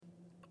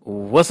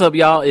What's up,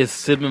 y'all? It's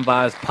Cinnamon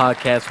Vibes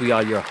Podcast. We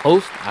are your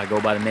hosts. I go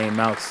by the name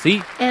Mount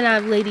C. And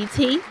I'm Lady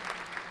T.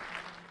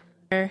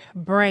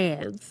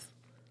 Brands.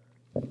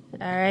 All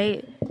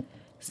right.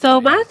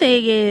 So my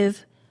thing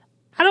is,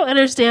 I don't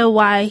understand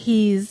why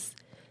he's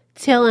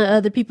telling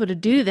other people to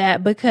do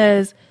that,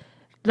 because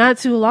not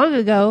too long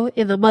ago,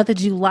 in the month of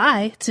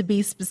July, to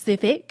be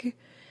specific,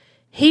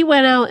 he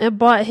went out and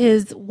bought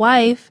his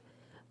wife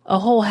a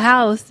whole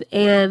house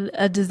and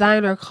a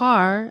designer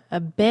car, a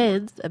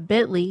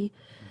Bentley,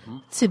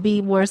 to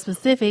be more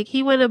specific.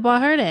 He went and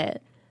bought her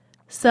that.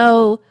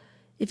 So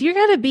if you're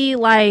going to be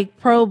like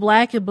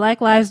pro-black and Black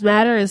Lives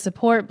Matter and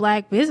support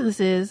black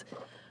businesses,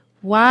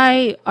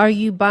 why are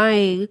you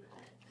buying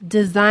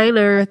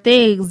designer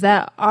things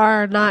that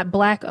are not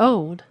black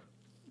owned?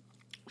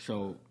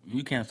 So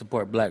you can't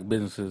support black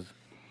businesses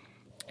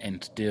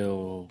and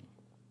still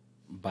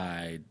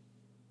buy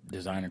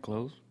designer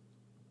clothes?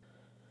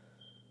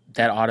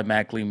 That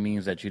automatically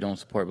means that you don't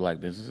support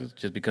black businesses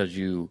just because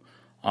you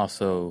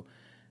also...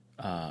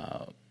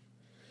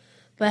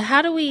 But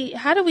how do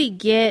we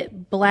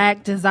get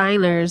black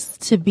designers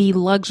to be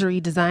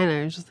luxury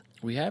designers?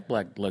 We have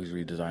black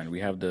luxury designers. We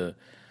have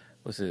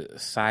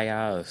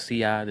Sia,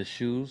 the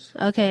shoes.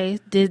 Okay,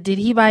 did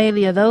he buy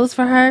any of those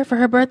for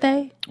her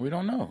birthday? We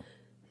don't know.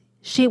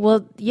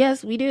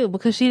 Yes, we do,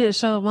 because she didn't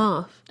show them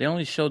off. They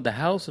only showed the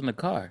house and the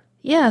car.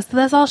 Yeah, so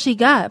that's all she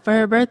got for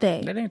her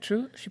birthday. That ain't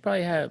true. She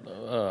probably had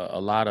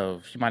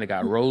she might have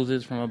got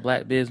roses from a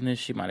black business.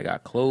 She might have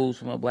got clothes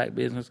from a black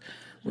business.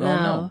 We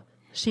don't know.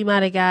 She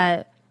might have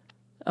got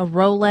a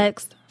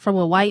Rolex from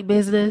a white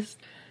business.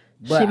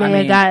 But, she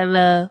may have gotten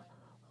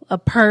a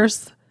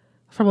purse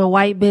from a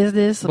white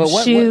business, some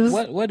shoes.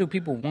 What do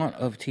people want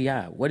of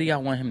T.I.? What do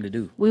y'all want him to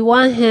do? We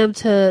want him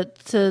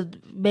to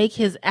make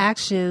his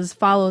actions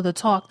follow the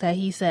talk that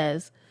he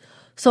says.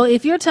 So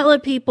if you're telling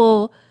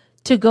people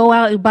to go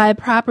out and buy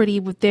property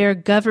with their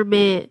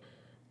government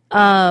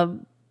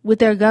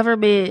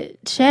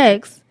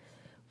checks,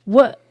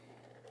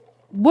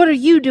 what are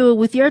you doing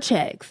with your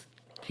checks?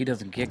 He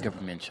doesn't get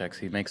government checks.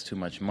 He makes too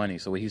much money.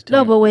 So what he's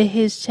telling... No, but with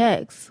his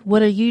checks,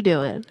 what are you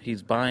doing?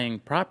 He's buying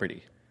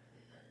property.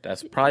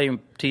 That's probably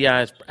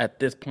T.I.'s, at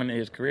this point in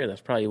his career, that's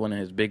probably one of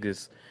his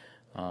biggest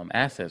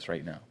assets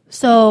right now.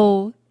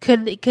 So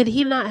could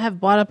he not have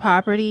bought a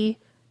property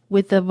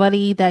with the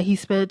money that he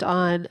spent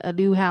on a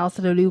new house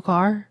and a new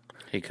car?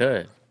 He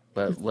could,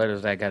 but what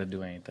does that got to do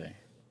with anything?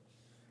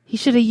 He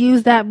should have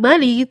used that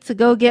money to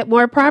go get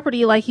more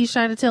property like he's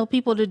trying to tell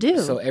people to do.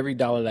 So every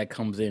dollar that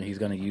comes in, he's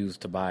going to use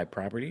to buy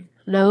property?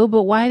 No,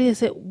 but why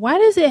does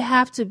it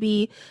have to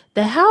be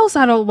the house?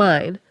 I don't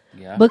mind.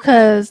 Yeah.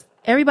 Because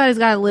everybody's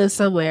got to live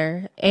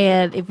somewhere.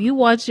 And if you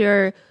want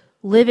your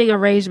living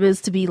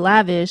arrangements to be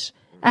lavish,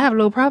 I have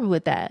no problem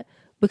with that.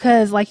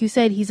 Because like you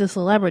said, he's a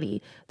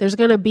celebrity. There's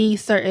going to be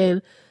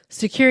certain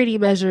security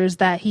measures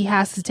that he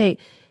has to take.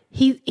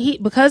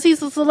 Because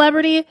he's a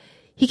celebrity,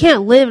 he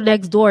can't live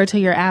next door to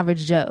your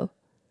average Joe.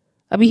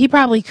 I mean, he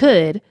probably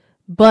could,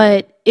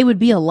 but it would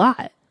be a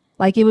lot.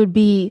 Like, it would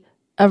be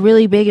a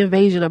really big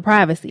invasion of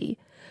privacy.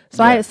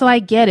 So yeah. I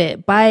get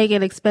it. Buying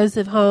an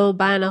expensive home,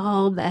 buying a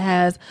home that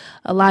has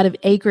a lot of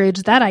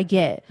acreage, that I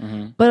get.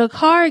 Mm-hmm. But a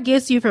car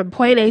gets you from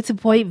point A to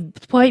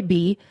point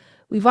B.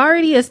 We've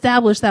already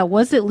established that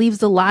once it leaves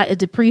the lot, it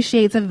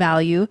depreciates in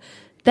value.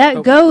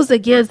 That goes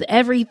against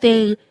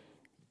everything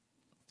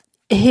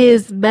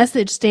his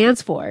message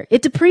stands for.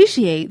 It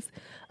depreciates.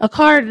 A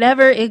car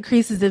never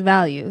increases in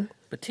value.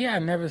 But T.I.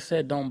 never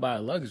said don't buy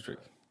luxury.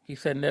 He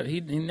said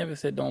he never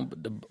said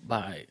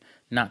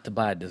not to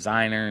buy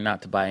designer,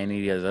 not to buy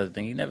any of the other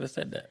things. He never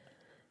said that.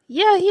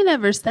 Yeah, he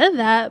never said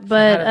that.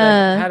 But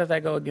how does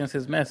that go against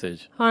his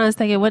message? Hold on a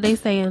second. What they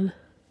saying?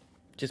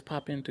 Just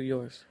pop in through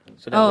yours.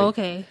 So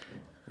okay.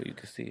 Well, you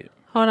can see it.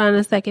 Hold on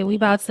a second. We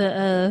about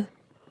to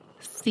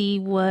see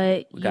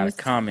what we got a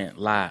comment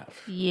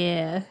live.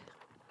 Yeah.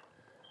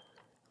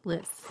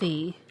 Let's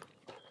see.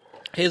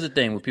 Here's the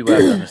thing what people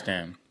have to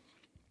understand.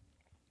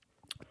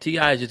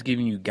 T.I. is just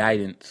giving you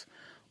guidance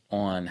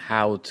on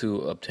how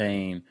to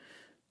obtain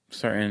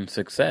certain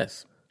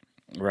success,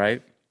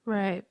 right?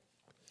 Right.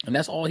 And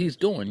that's all he's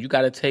doing. You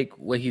got to take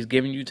what he's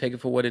giving you, take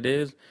it for what it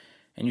is,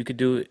 and you could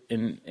do it.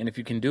 And if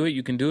you can do it,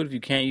 you can do it. If you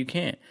can't, you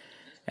can't.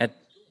 At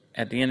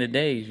the end of the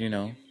day,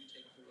 you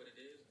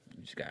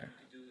just got to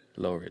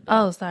lower it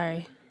down. Oh,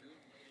 sorry.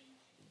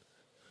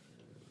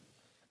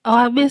 Oh,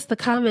 I missed the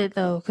comment,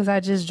 though, because I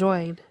just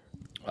joined.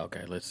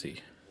 Okay, let's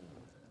see.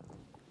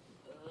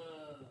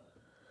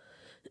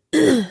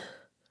 It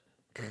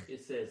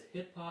says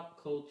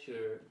hip-hop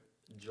culture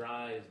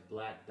drives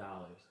black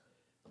dollars.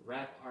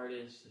 Rap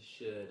artists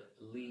should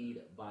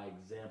lead by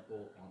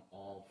example on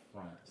all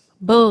fronts.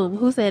 Boom.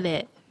 Who said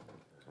it?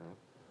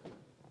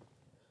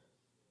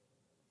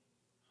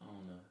 I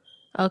don't know.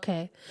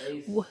 Okay.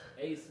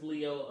 Ace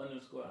Leo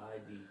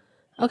 _ID.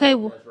 Okay.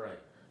 That's right.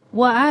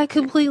 Well, I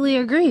completely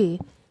agree.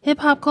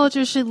 Hip-hop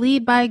culture should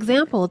lead by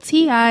example.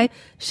 T.I.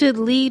 should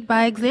lead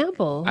by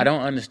example. I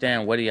don't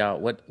understand. What do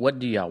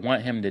y'all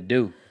want him to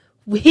do?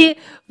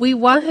 we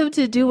want him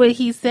to do what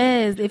he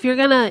says. If you're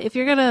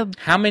gonna,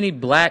 How many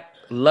black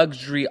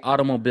luxury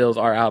automobiles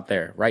are out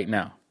there right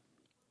now?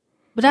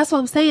 but that's what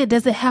I'm saying.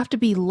 Does it have to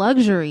be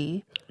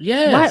luxury?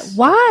 Yes.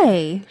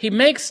 Why? He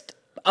makes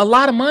a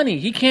lot of money.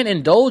 He can't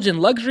indulge in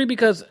luxury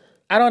because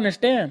I don't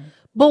understand.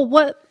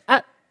 But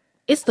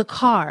it's the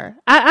car.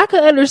 I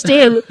could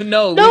understand.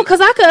 No,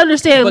 because I could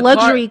understand But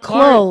luxury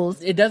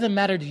clothes. It doesn't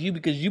matter to you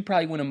because you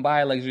probably wouldn't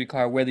buy a luxury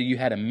car whether you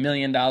had $1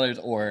 million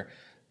or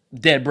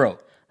dead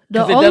broke. The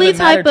 'Cause it only doesn't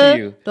matter type to of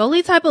you. the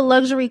only type of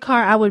luxury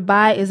car I would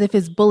buy is if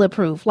it's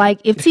bulletproof. Like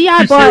if T.I. You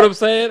see bought what I'm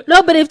saying?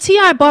 No, but if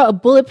T.I. bought a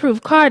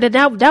bulletproof car, then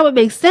that would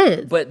make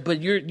sense.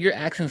 But you're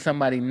asking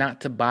somebody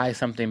not to buy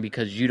something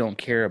because you don't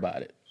care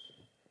about it.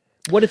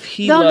 What if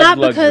he loves not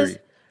luxury? because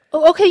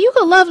okay, you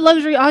can love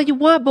luxury all you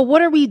want, but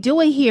what are we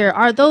doing here?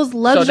 Are those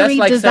luxury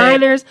like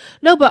designers?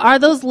 No, but are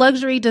those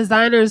luxury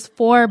designers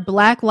for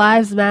Black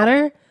Lives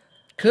Matter?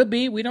 Could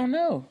be. We don't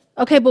know.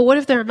 Okay, but what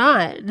if they're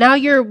not? Now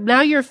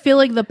you're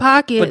filling the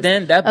pockets But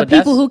then of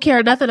people who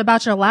care nothing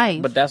about your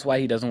life. But that's why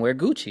he doesn't wear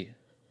Gucci.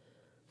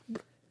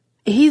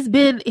 He's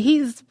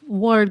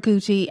worn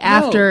Gucci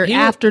after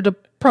the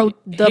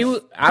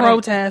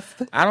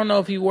protest. I don't know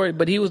if he wore it,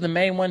 but he was the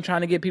main one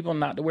trying to get people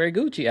not to wear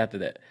Gucci after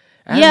that.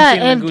 Yeah,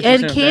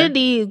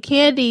 and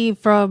Candy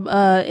from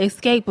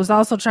Escape was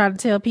also trying to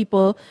tell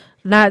people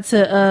not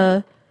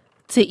to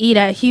eat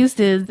at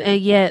Houston's, and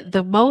yet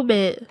the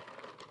moment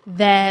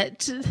that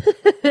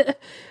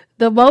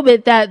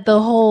the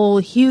whole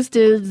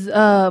Houston's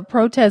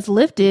protest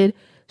lifted,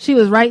 she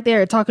was right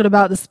there talking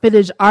about the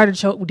spinach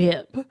artichoke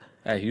dip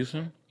at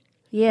Houston.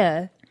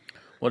 Yeah.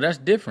 Well, that's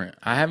different.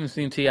 I haven't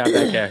seen T.I.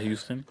 back at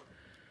Houston.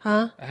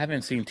 Huh? I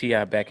haven't seen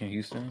T.I. back in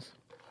Houston's.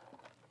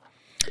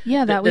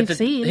 Yeah, that we've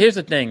seen. Here's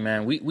the thing,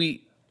 man.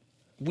 We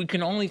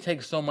can only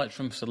take so much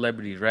from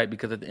celebrities, right?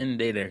 Because at the end of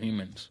the day, they're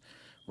humans,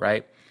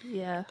 right?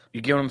 Yeah.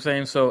 You get what I'm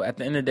saying? So at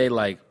the end of the day,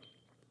 like,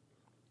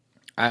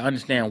 I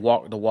understand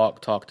walk the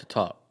walk, talk the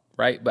talk,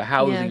 right? But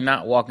how is he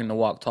not walking the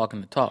walk,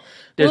 talking the talk?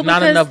 There's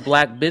not enough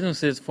black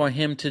businesses for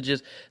him to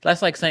just.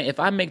 That's like saying if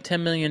I make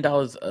 $10 million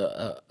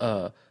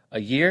a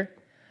year,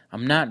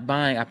 I'm not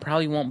buying. I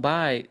probably won't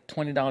buy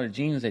 $20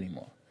 jeans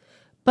anymore.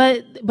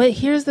 But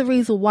here's the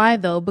reason why,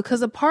 though,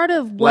 because a part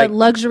of what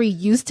luxury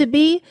used to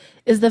be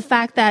is the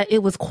fact that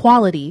it was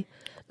quality.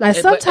 Like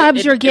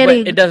sometimes you're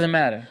getting. It doesn't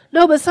matter.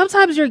 No, but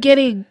sometimes you're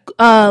getting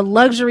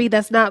luxury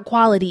that's not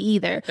quality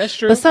either. That's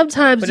true. But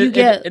sometimes you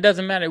get. It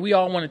doesn't matter. We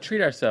all want to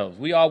treat ourselves.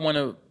 We all want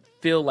to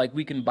feel like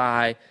we can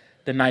buy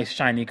the nice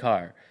shiny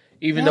car,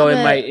 even though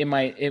it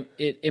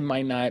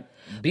might not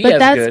be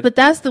as good. But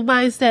that's the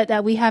mindset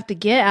that we have to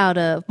get out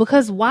of.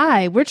 Because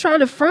why? We're trying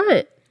to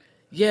front.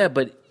 Yeah,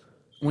 but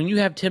when you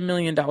have $10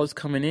 million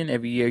coming in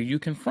every year, you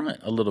can front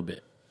a little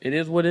bit. It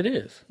is what it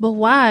is. But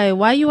why?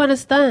 Why you want to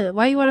stunt?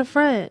 Why you want to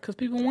front? Because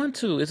people want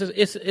to.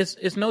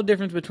 It's no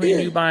difference between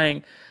you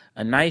buying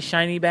a nice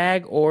shiny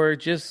bag or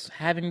just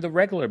having the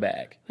regular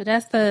bag. But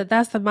that's the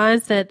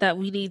mindset that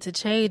we need to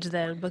change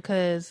then,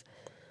 because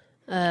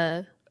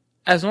but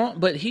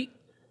he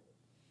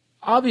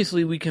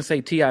obviously we can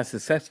say T.I. is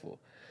successful,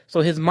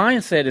 so his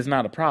mindset is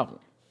not a problem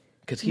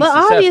because he's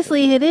successful.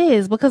 Obviously it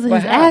is because of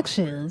his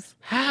actions.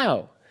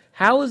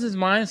 How is his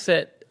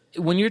mindset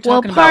when you're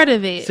talking about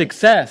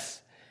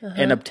success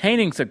and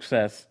obtaining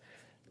success?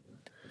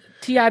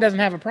 T.I. doesn't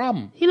have a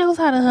problem. He knows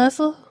how to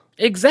hustle.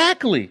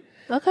 Exactly.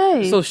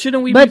 Okay. So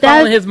shouldn't we be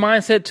following his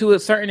mindset to a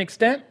certain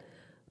extent?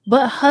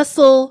 But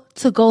hustle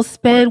to go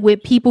spend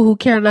with people who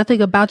care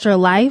nothing about your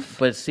life?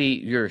 But see,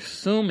 you're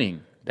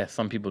assuming that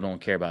some people don't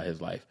care about his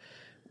life.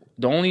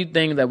 The only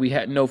thing that we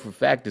know for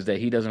fact is that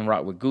he doesn't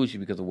rock with Gucci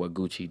because of what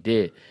Gucci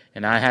did.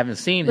 And I haven't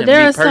seen him. I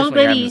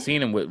haven't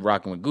seen him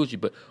rocking with Gucci,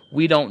 but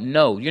we don't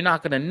know. You're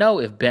not going to know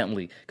if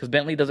because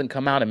Bentley doesn't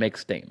come out and make a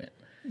statement.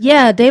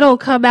 Yeah, they don't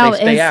come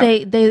out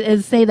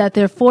and say that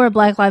they're for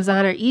Black Lives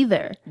Matter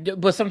either.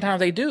 But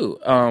sometimes they do.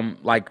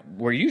 Like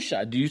where you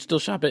shop, do you still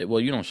shop at? Well,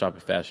 you don't shop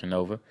at Fashion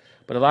Nova,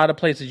 but a lot of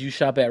places you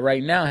shop at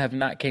right now have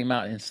not came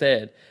out and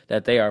said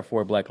that they are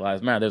for Black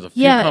Lives Matter. There's a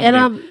few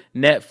companies,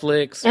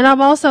 Netflix, and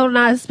I'm also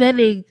not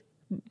spending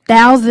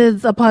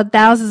thousands upon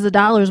thousands of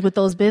dollars with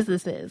those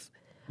businesses.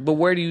 But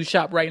where do you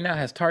shop right now?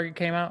 Has Target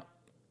came out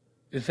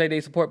and say they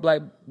support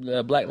Black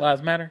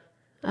Lives Matter?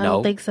 I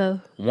don't think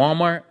so.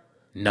 Walmart.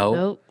 No.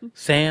 Nope.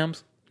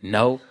 Sam's?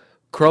 No.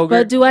 Kroger?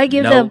 But do I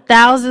give them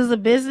thousands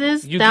of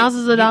business,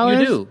 thousands of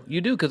dollars?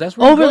 You do, because that's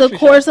where over the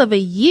course of a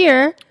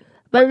year,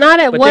 but not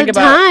at one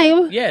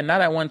time. Yeah, not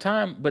at one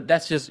time. But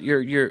that's just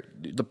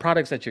the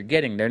products that you're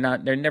getting. They're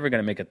never going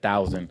to make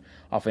 1,000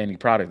 off of any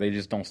product. They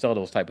just don't sell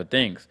those type of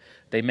things.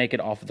 They make it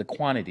off of the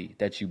quantity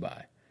that you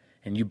buy,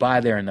 and you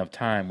buy there enough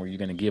time where you're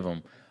going to give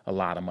them a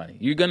lot of money.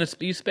 You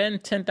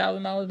spend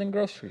 $10,000 in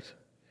groceries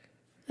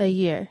a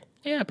year.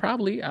 Yeah,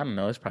 probably. I don't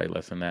know. It's probably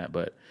less than that,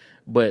 but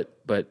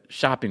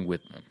shopping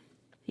with them.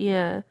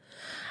 Yeah,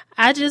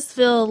 I just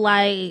feel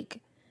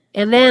like,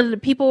 and then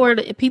people were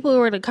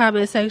in the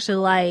comment section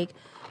like,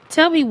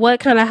 tell me what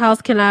kind of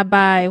house can I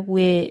buy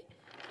with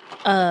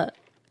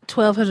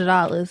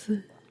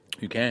 $1,200?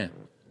 You can.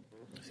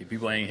 See,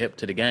 people ain't hip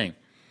to the game.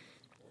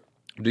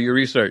 Do your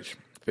research.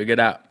 Figure it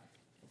out.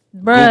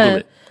 Bruh. Google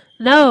it.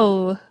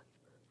 No.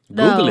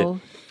 Google No.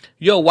 it.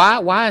 Yo,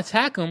 why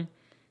attack him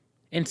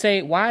and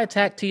say, why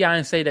attack T.I.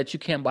 and say that you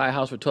can't buy a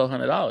house for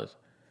 $1,200?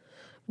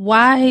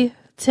 Why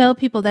tell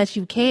people that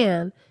you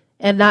can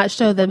and not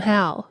show them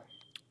how?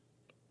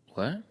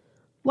 What?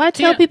 Why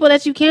tell T.I. people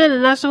that you can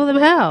and not show them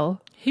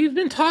how? He's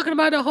been talking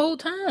about it the whole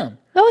time.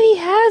 No, he He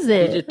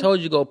hasn't. just told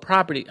you go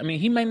property. I mean,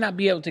 he might not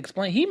be able to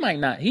explain. He might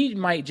not. He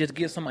might just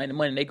get somebody the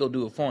money and they go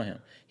do it for him.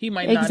 He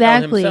might not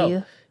Exactly. know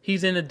himself.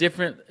 He's in a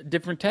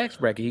different tax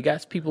bracket. He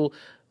got people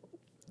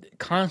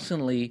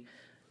constantly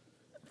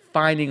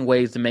finding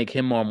ways to make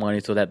him more money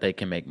so that they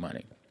can make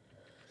money.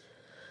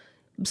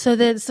 So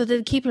then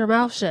keep your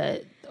mouth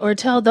shut, or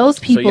tell those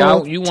people.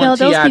 So you tell want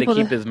those T.I. to people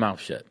keep his mouth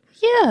shut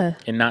Yeah,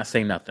 and not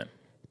say nothing.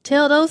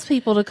 tell those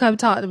people to come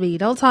talk to me.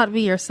 Don't talk to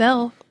me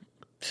yourself.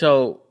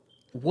 So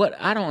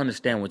I don't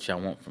understand what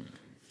y'all want from me.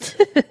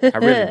 I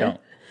really don't.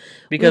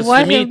 Because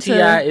want to me, him to-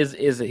 T.I.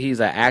 is he's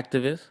an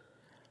activist.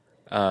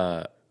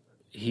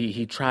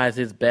 He tries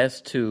his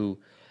best to.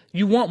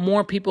 You want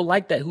more people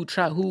like that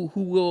who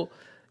will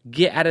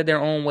get out of their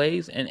own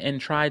ways and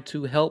try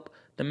to help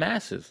the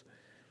masses.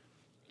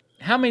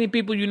 How many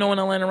people you know in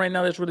Atlanta right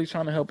now that's really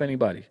trying to help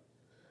anybody?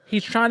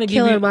 He's trying to give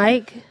Killer you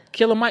Mike.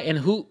 Killer Mike, and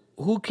who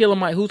Killer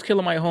Mike? Who's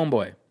Killer Mike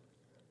homeboy?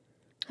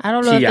 I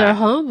don't know if T.I. they're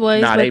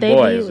homeboys, Nah, but they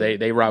boys. Be,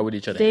 They ride with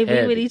each other. they be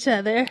heavy. with each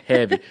other.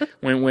 Heavy.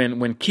 When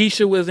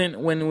Keisha was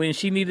in when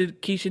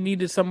Keisha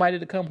needed somebody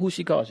to come, who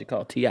she called? She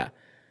called T.I.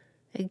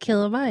 And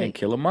Killer Mike. and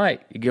Killer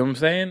Mike. You get what I'm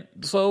saying?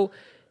 So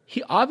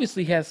he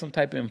obviously has some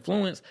type of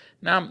influence.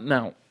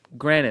 Now,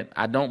 granted,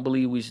 I don't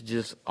believe we should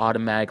just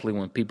automatically,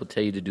 when people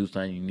tell you to do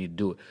something, you need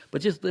to do it.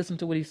 But just listen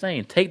to what he's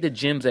saying. Take the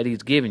gems that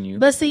he's giving you.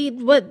 But see,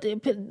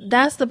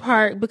 that's the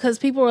part, because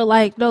people were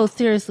like, no,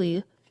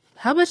 seriously,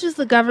 how much is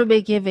the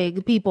government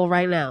giving people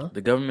right now?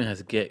 The government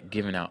has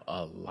given out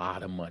a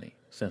lot of money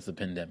since the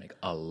pandemic.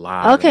 A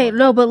lot. Okay, of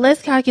money. no, but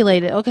let's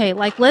calculate it. Okay,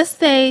 like let's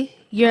say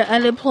your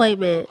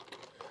unemployment.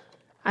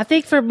 I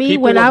think for me,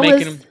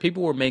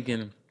 People were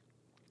making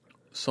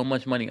so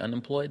much money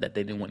unemployed that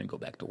they didn't want to go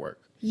back to work.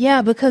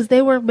 Yeah, because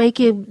they were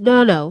making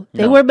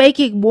they were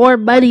making more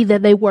money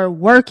than they were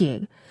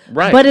working.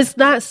 Right. But it's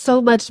not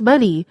so much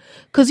money,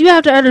 because you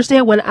have to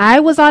understand, when I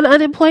was on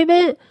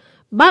unemployment,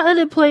 my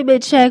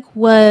unemployment check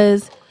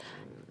was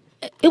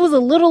a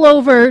little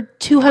over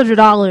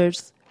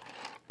 $200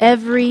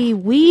 every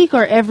week,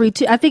 or every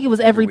two. I think it was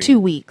every 2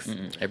 weeks.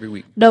 Every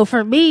week. No,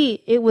 for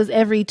me, it was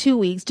every 2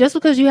 weeks. Just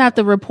because you have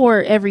to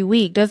report every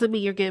week doesn't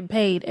mean you're getting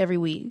paid every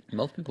week.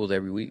 Most people's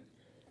every week.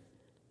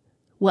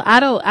 Well,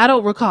 I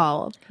don't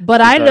recall, but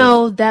I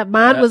know that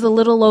mine was a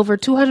little over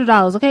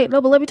 $200. Okay,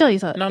 no, but let me tell you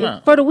something. No.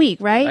 For the week,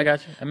 right? I got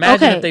you.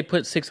 Imagine Okay. if they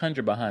put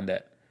 600 behind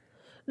that.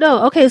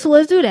 No, okay, so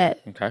let's do that.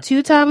 Okay.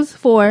 2 times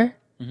 4,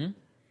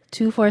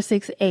 2, 4,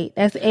 6, 8.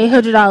 That's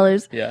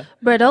 $800. Yeah.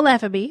 Bro, don't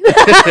laugh at me.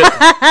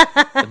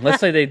 And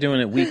let's say they're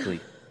doing it weekly.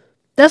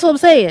 That's what I'm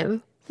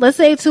saying. Let's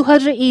say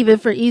 200 even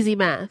for easy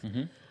math.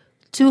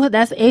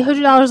 That's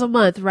 $800 a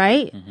month,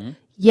 right?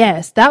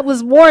 Yes, that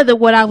was more than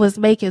what I was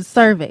making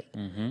serving.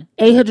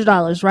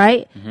 $800,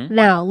 right?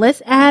 Now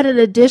let's add an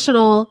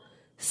additional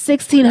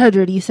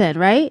 $1,600. You said,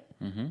 right?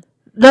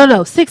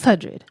 No,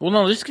 600. Well,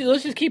 no, let's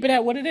just keep it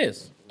at what it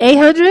is.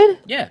 800?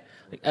 Yeah,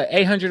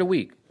 800 a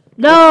week.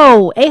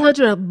 No,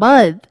 800 a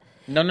month.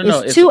 No.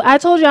 It's two. I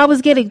told you I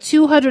was getting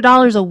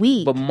 $200 a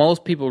week. But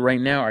most people right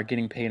now are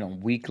getting paid on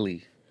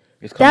weekly.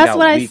 It's coming That's out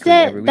what I weekly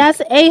every said. week. That's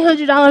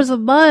 $800 a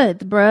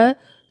month, bruh.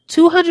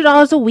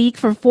 $200 a week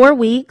for 4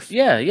 weeks.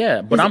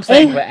 Yeah. But It's I'm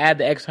saying, eight- but add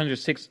the extra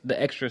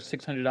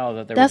 $600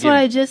 that they That's were what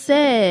I giving. just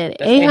said.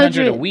 That's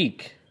 800 a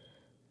week.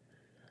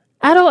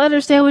 I don't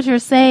understand what you're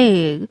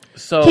saying.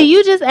 So Can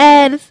you just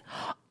add?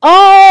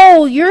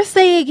 Oh, you're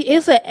saying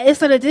it's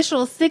an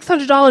additional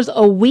 $600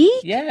 a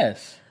week?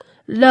 yes,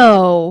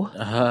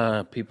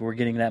 No, people were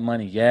getting that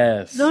money.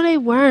 Yes. no, they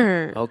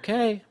weren't.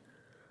 Okay.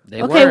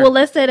 They Okay, were. well,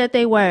 let's say that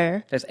they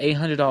were. That's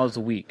 $800 a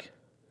week.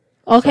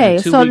 Okay,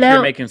 in 2 so weeks now,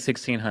 you're making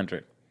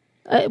 $1,600.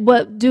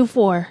 but do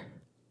 4.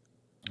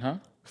 Huh?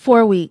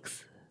 4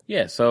 weeks.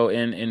 Yeah. So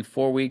in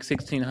 4 weeks,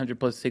 1,600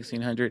 plus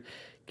 1,600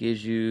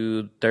 gives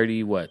you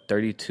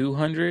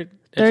 3,200.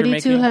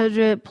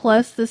 3,200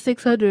 plus the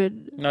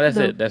 600. No, that's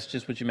it. That's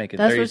just what you're making.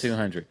 That's what-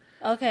 3,200.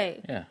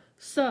 Okay, Yeah.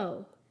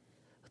 so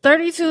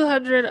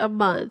 3,200 a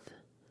month,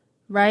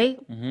 right?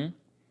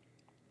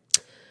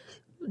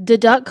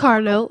 Deduct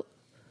car note.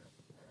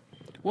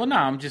 Well, no,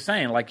 I'm just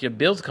saying, like, your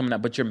bill's coming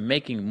out, but you're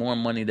making more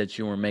money than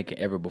you were making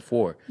ever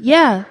before,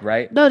 Yeah.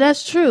 right? No,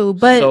 that's true,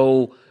 but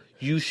So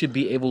you should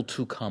be able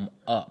to come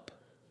up.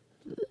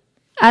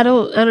 I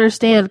don't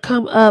understand.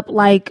 Come up,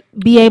 like,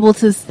 be able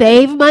to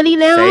save money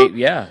now? Save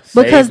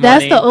Because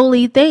that's money, the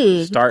only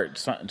thing.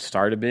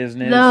 start a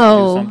business.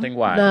 No, do something.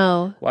 Why?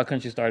 no. Why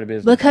couldn't you start a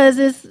business? Because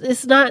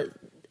it's not,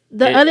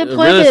 the It-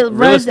 unemployment real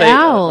runs estate,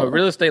 out. A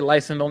real estate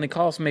license only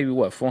costs maybe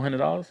what,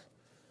 $400?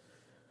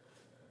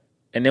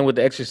 And then with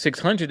the extra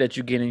 600 that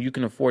you get, and you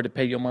can afford to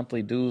pay your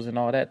monthly dues and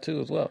all that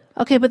too as well.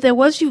 Okay, but then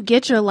once you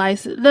get your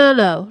license,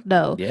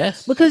 no.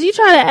 Yes. Because you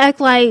try to act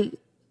like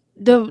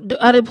the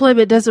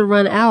unemployment doesn't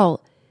run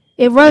out.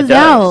 It runs It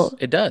out. does.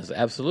 It does,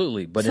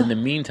 absolutely. But in the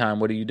meantime,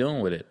 what are you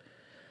doing with it?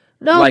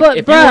 No, like but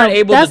if bro, you weren't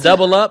able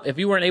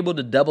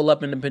to double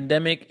up, in the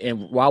pandemic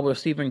and while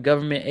receiving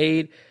government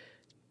aid,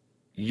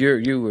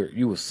 you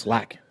were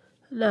slacking.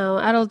 No,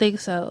 I don't think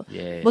so.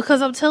 Yeah.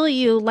 Because I'm telling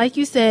you, like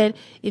you said,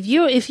 if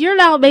you're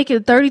now making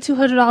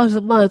 $3,200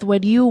 a month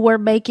when you were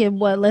making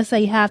what, let's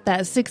say half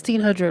that,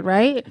 $1,600,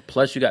 right?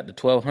 Plus you got the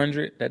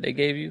 $1,200 that they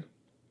gave you.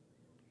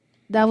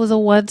 That was a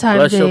one-time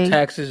Plus thing. your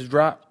taxes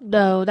dropped.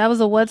 No, that was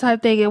a one-time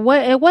thing. And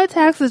what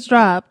taxes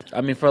dropped?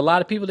 I mean, for a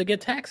lot of people, they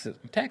get tax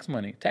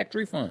money, tax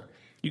refund.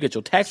 You get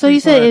your tax So refund. you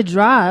said it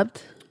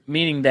dropped?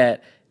 Meaning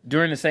that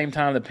during the same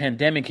time the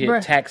pandemic hit,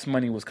 Bruh. tax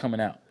money was coming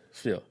out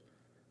still.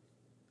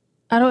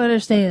 I don't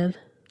understand.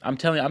 I'm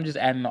telling you, I'm just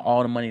adding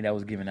all the money that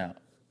was given out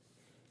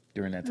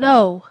during that time.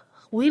 No,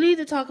 we need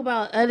to talk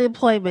about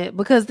unemployment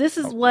because this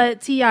is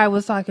what T.I.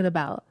 was talking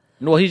about.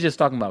 No, he's just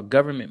talking about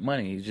government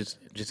money. He's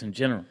just in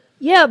general.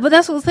 Yeah, but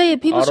that's what I'm saying.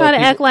 People All try those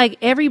to act people- like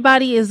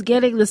everybody is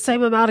getting the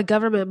same amount of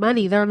government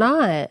money. They're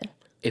not.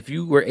 If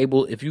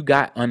you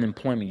got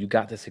unemployment, you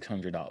got the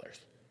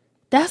 $600.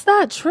 That's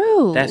not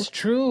true. That's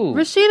true.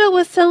 Rashida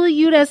was telling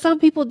you that some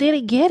people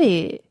didn't get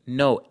it.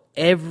 No,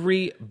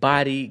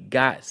 everybody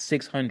got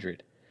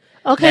 600.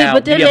 Okay, Now,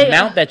 but then the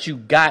amount that you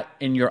got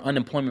in your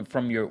unemployment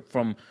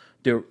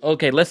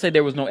okay, let's say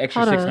there was no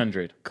extra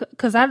 600.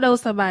 Because I know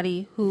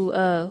somebody who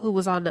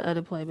was on the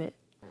unemployment.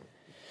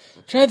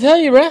 Trying to tell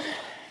you, bro.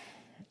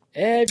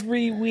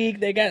 Every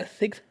week they got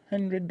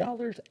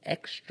 $600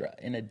 extra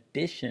in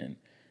addition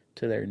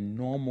to their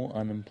normal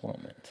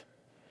unemployment.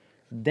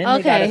 Then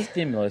they got a Okay.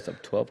 stimulus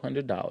of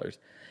 $1,200,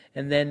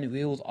 and then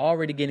it was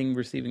already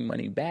receiving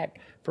money back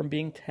from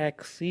being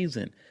tax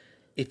season.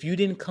 If you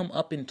didn't come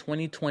up in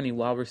 2020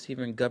 while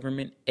receiving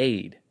government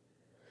aid,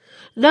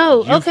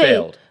 No, You okay.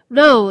 failed.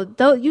 No,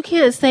 you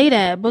can't say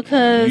that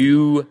because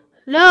you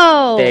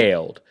no.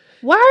 failed.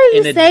 Why are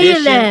you In saying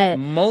addition, that?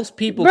 most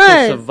people Bruh.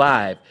 could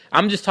survive.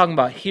 I'm just talking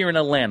about here in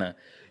Atlanta.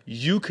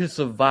 You could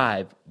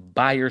survive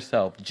by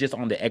yourself just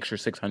on the extra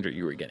 600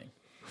 you were getting.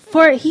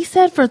 He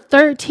said for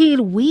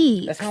 13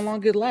 weeks. That's how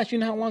long it lasts. You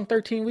know how long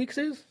 13 weeks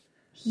is?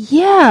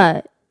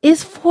 Yeah,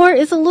 it's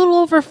a little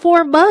over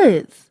 4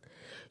 months.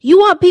 You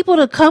want people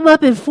to come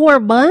up in 4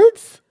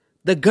 months?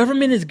 The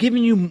government is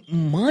giving you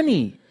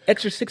money,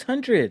 extra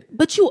 600.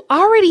 But you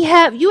already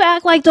have. You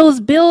act like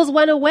those bills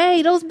went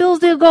away. Those bills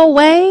didn't go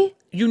away.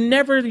 You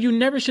never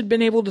should have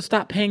been able to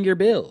stop paying your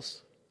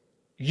bills.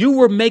 You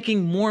were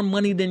making more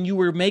money than you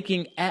were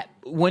making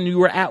when you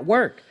were at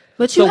work.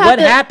 But you so have what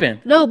to,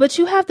 happened? No, but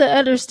you have to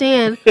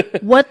understand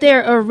what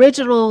their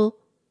original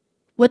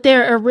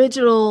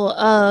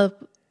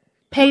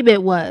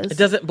payment was. It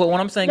doesn't. But what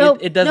I'm saying No,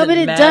 is, it doesn't. no, but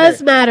it matter.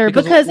 does matter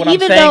because what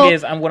even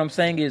I'm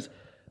saying is,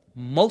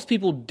 most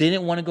people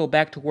didn't want to go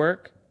back to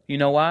work. You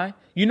know why?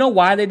 You know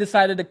why they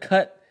decided to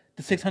cut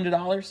the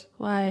 $600?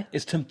 Why?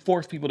 It's to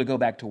force people to go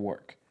back to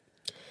work.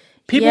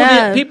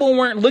 People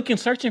weren't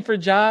searching for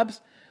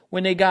jobs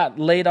when they got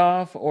laid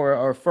off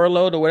or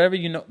furloughed or whatever,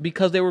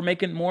 because they were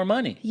making more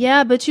money.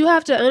 Yeah, but you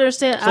have to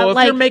understand. So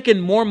if you're making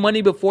more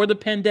money before the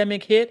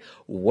pandemic hit,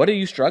 what are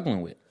you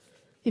struggling with?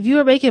 If you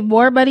were making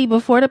more money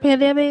before the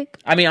pandemic,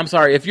 I mean, I'm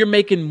sorry. If you're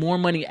making more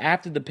money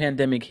after the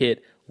pandemic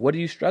hit, what are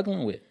you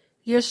struggling with?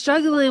 you're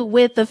struggling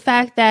with the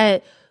fact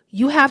that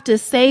you have to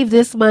save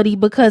this money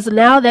because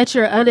now that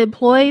you're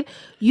unemployed,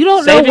 you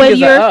don't know when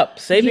you're up.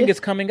 Saving is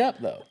coming up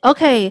though.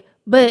 Okay,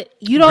 but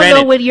you don't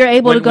know when you're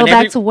able to go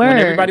back to work. When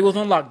everybody was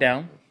on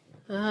lockdown,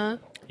 Uh-huh.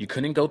 you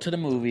couldn't go to the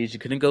movies, you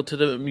couldn't go to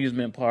the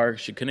amusement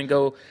parks, you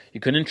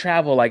couldn't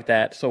travel like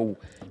that. So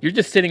you're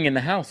just sitting in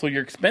the house. So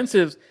your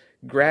expenses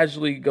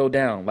gradually go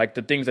down, like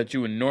the things that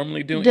you would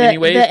normally do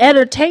anyways. The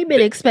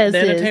entertainment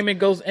expenses. The entertainment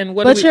goes, and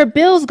your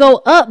bills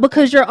go up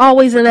because you're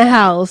always in the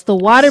house. The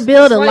water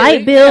bill, the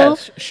light bill.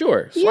 Yeah,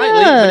 sure,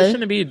 slightly, Yeah. but it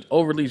shouldn't be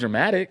overly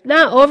dramatic.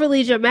 Not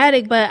overly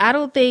dramatic, but I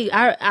don't think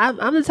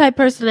I'm the type of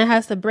person that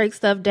has to break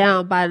stuff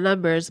down by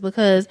numbers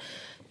because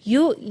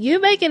you're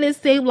making it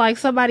seem like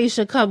somebody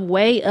should come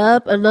way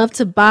up enough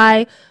to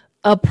buy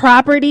a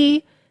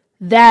property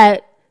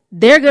that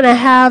they're going to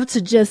have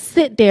to just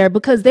sit there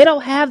because they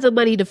don't have the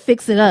money to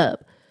fix it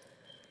up.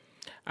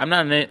 I'm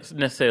not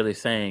necessarily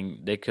saying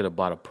they could have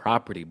bought a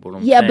property, but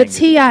But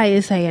T.I.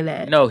 is saying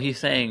that. No, he's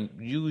saying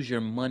use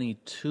your money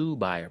to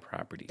buy a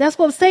property. That's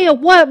what I'm saying.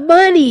 What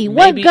money?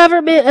 Maybe, what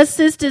government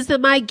assistance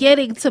am I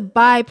getting to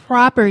buy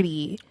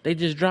property? They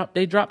dropped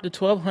the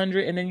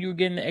 $1,200 and then you were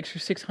getting the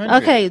extra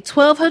 $600. Okay,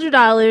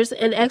 $1,200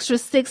 and extra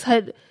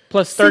 $600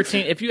 plus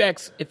 13. If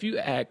you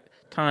act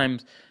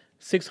times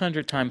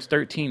 600 times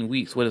 13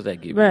 weeks, what does that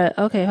give you? Bruh,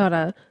 okay, hold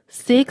on.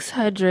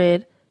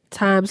 600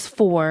 times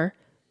 4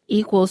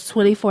 equals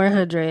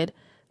 2,400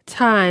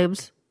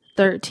 times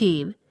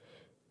 13.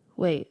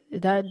 Wait,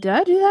 did I do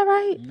that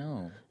right?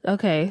 No.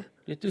 Okay.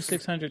 Just do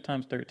 600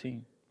 times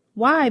 13.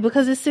 Why?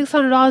 Because it's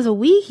 $600 a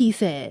week, he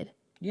said.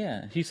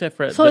 Yeah, he said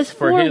for So it's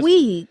 4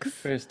 weeks.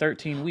 for his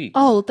 13 weeks.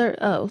 Oh,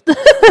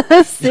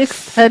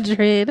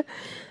 600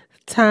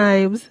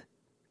 times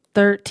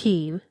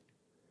 13.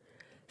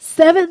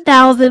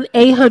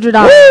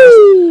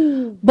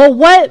 $7,800.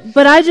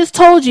 But I just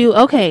told you,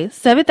 okay,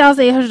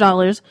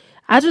 $7,800.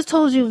 I just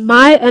told you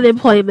my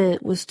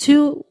unemployment was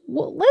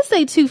let's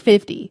say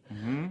 $250.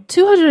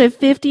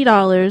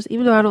 $250,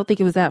 even though I don't think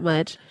it was that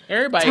much.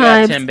 Everybody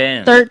got 10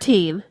 bands.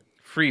 13.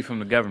 Free from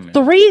the government.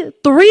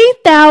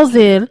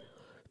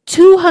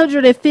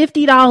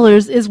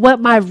 $3,250 is what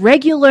my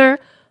regular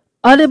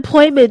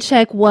unemployment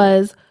check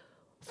was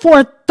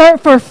for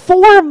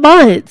 4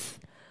 months.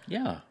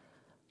 Yeah.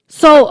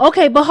 So,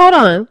 okay, but hold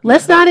on.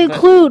 Let's not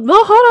include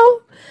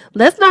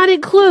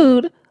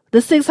the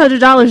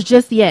 $600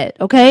 just yet,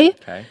 okay?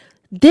 Okay.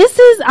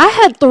 I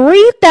had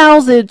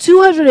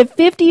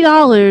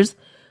 $3,250,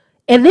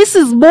 and this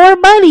is more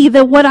money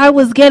than what I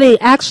was getting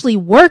actually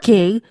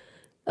working,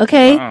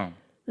 okay?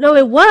 No,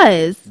 it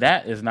was.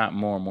 That is not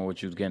more and more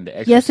what you was getting. The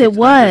extra yes, it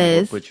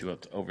was. Put you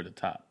up over the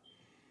top.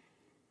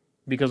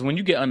 Because when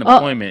you get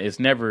unemployment, it's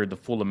never the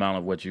full amount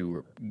of what you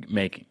were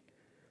making.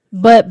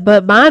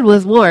 But mine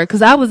was more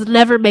because I was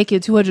never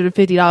making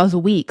 $250 a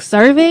week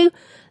serving.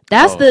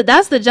 That's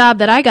the job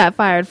that I got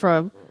fired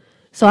from.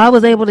 So I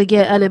was able to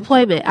get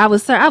unemployment. I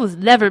was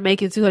never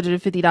making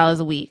 $250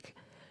 a week.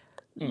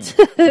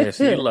 Yeah,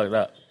 so you lucked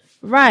up.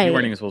 Right. You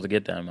weren't even supposed to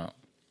get that amount.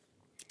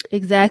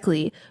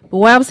 Exactly. But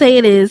what I'm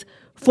saying is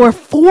for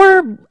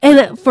 4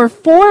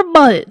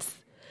 months,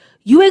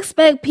 you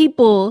expect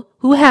people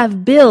who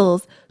have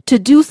bills to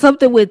do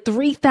something with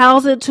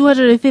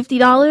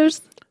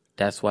 $3,250?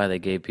 That's why they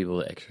gave people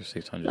the extra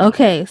 $600.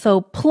 Okay,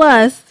 so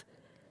plus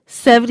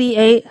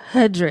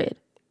 $7,800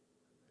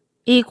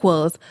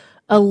 equals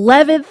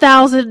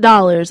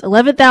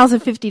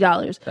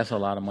 $11,050. That's a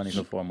lot of money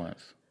for 4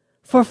 months.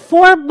 For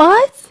 4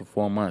 months? For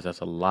 4 months, that's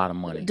a lot of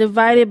money.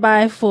 Divided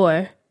by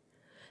 4.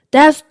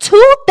 That's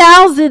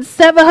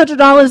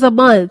 $2,700 a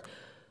month.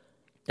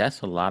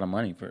 That's a lot of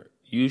money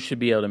you should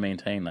be able to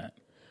maintain that.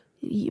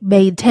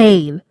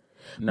 Maintain.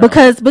 No.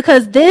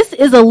 Because this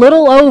is a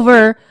little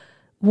over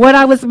what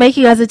I was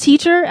making as a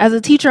teacher. As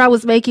a teacher, I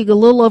was making a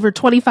little over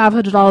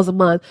 $2,500 a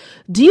month.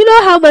 Do you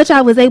know how much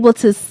I was able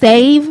to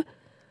save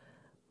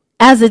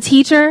as a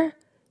teacher?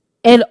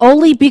 And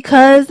only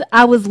because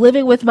I was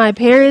living with my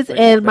parents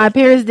and my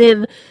parents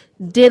didn't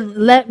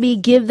let me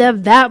give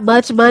them that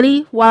much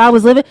money while I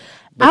was living.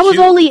 But I was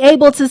only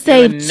able to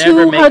save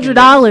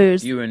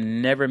 $200. You were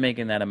never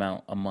making that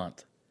amount a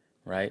month,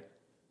 right?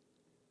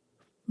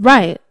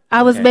 Right.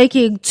 I was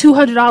making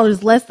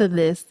 $200 less than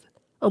this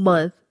a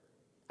month.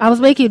 I was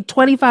making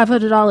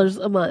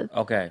 $2,500 a month.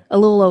 Okay. A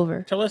little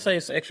over. So let's say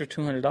it's extra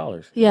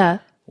 $200. Yeah.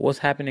 What's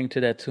happening to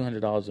that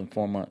 $200 in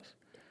 4 months?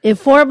 In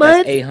 4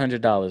 months? That's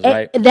 $800,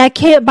 right? That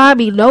can't buy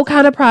me no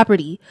kind of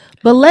property.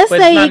 But let's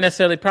say it's not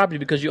necessarily property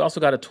because you also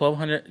got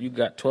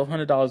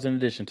 $1,200 in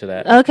addition to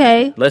that.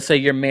 Okay. Let's say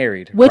you're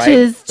married, which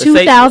is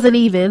 $2,000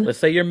 even. Let's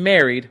say you're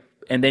married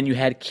and then you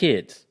had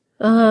kids.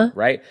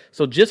 Right?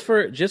 So just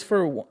for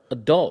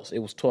adults, it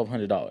was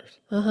 $1,200.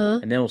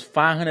 And then it was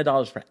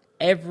 $500 for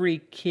every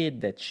kid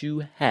that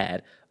you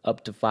had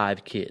up to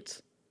 5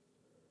 kids.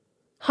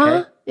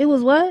 Okay? It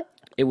was what?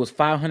 It was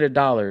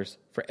 $500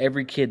 for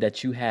every kid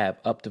that you have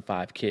up to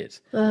 5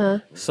 kids.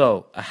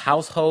 So a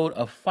household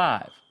of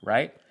 5,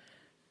 right?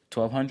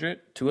 1,200,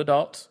 2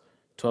 adults.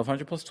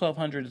 1,200 plus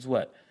 1,200 is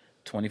what?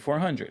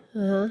 2,400.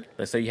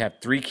 Let's say you have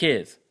 3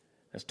 kids.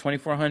 That's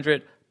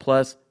 2,400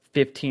 plus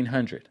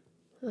 1,500.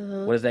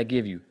 What does that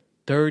give you?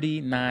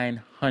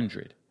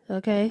 3,900.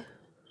 Okay.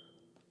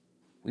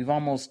 We've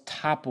almost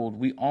toppled.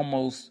 We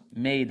almost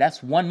made.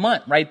 That's 1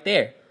 month right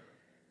there.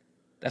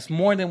 That's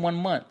more than 1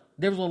 month.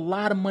 There was a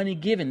lot of money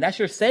given. That's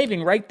your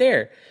saving right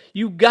there.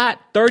 You got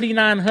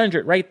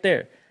 3,900 right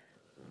there.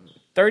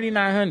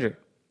 3,900.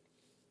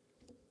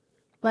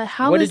 But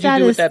how what is did you that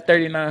do with that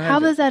 3,900?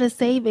 How is that a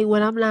saving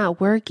when I'm not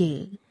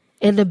working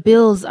and the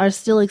bills are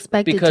still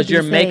expected because to be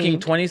you're saved? making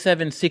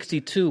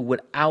 $2,762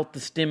 without the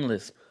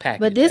stimulus package.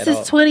 But this is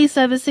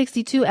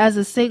 $2,762 as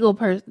a single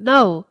person.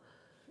 No.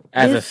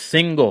 As a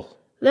single.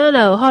 No,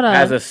 hold on.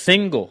 As a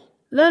single.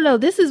 No,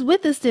 this is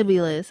with the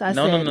stimulus.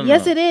 No.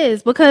 Yes, it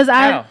is because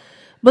How?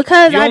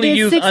 I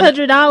did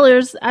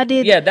 $600. I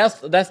did. Yeah, that's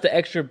the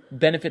extra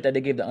benefit that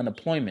they gave the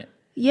unemployment.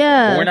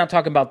 Yeah. But we're not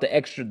talking about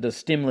the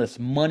stimulus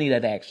money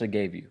that they actually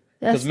gave you.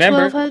 That's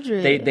remember,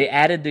 $1,200. they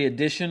added the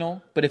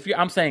additional. But if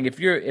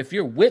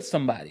you're with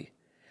somebody,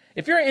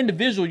 if you're an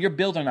individual, your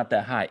bills are not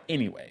that high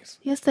anyways.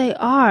 Yes, they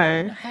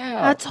are.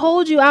 How? I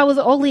told you I was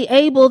only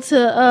able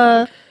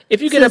to.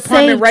 If you get an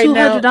apartment right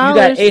now, you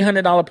got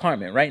 $800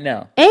 apartment right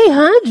now.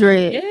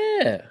 $800.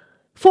 Yeah.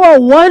 For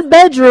a 1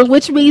 bedroom,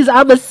 which means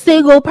I'm a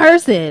single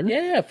person.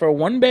 Yeah, for a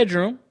 1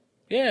 bedroom.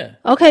 Yeah.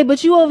 Okay,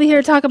 but you over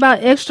here talk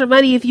about extra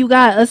money if you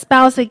got a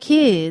spouse and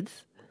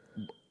kids.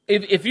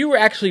 If you were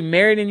actually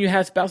married and you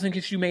had a spouse and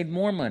kids, you made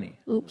more money.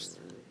 Oops.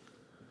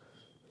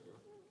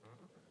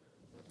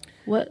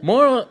 What?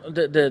 More at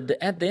the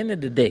end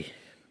of the day,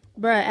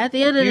 Bruh, at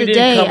the end of You the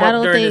didn't day, come I up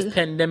don't during think. this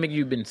pandemic.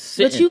 You've been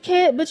sitting.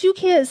 But you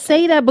can't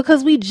say that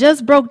because we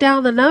just broke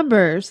down the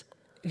numbers.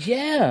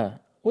 Yeah.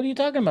 What are you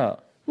talking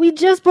about? We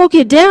just broke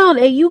it down,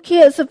 and you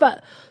can't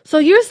survive. So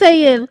you're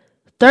saying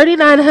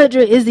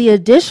 3,900 is the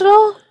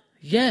additional?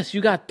 Yes,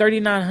 you got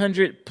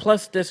 3,900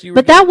 plus this. You were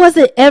But that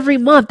wasn't every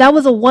month. That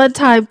was a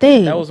one-time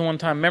thing. that was one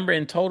time. Remember,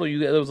 in total,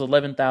 it was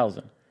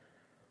 11,000.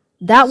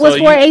 That was So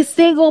for a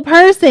single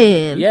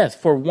person. Yes,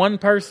 for one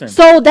person.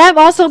 So that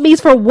also means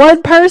for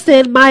one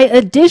person, my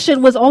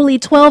addition was only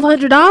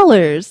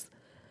 $1,200.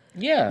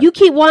 Yeah. You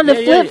keep wanting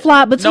to flip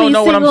flop between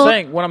no,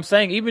 single. what I'm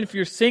saying, even if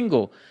you're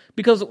single,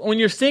 because when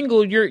you're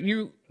single,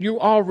 you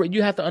already,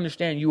 you have to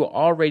understand you are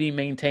already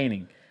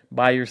maintaining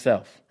by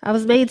yourself. I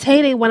was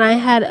maintaining when I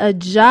had a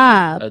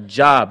job. A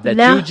job that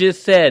Now- you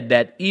just said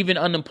that even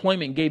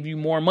unemployment gave you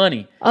more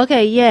money.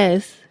 Okay,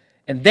 yes.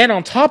 And then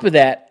on top of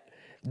that,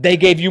 they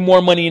gave you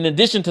more money in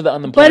addition to the But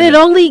unemployment. it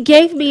only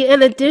gave me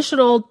an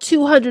additional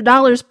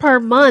 $200 per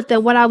month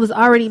than what I was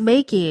already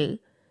making.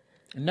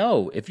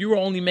 No, if you were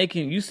only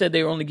making, you said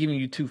they were only giving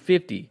you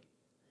 $250 in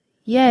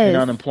Yes.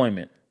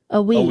 unemployment.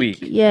 A week. week.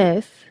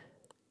 Yes.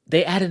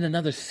 They added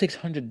another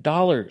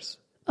 $600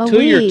 A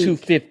to your week.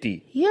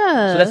 $250.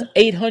 Yeah. So that's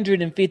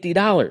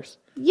 $850.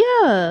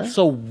 yeah.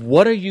 So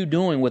what are you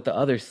doing with the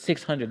other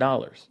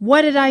 $600?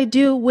 What did I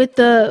do with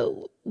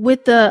the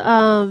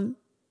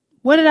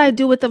what did I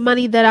do with the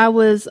money that I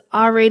was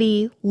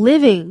already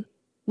living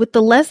with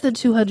the less than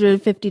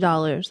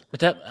 $250? But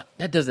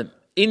that doesn't,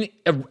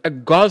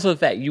 regardless of the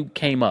fact you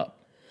came up.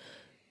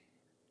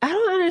 I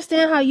don't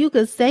understand how you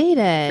could say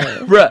that.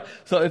 Bruh,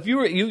 so if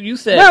you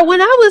said, Bro, when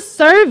I was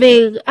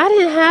serving, I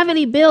didn't have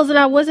any bills and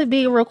I wasn't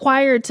being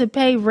required to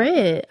pay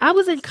rent. I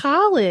was in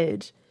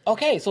college.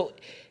 okay, so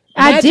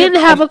I didn't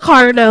have a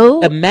car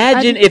note.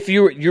 Imagine if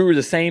you were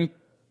the same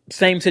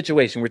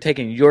situation. We're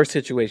taking your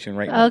situation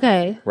right now.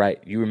 Okay.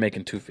 Right, you were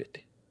making $250.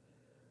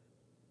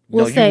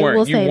 We'll say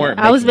that.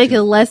 I was making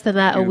less than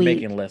that a You were week.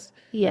 making less.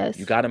 Yes.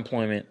 You got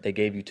employment. They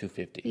gave you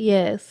 $250.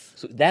 Yes.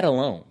 So that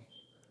alone,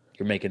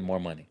 you're making more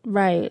money.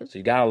 Right. So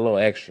you got a little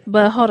extra.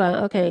 But hold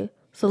on. Okay.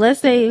 So let's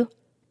say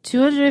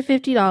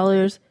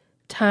 $250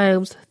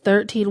 times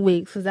 13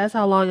 weeks, because that's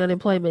how long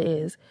unemployment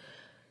is.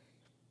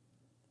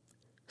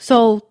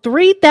 So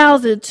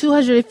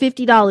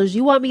 $3,250.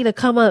 You want me to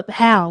come up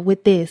how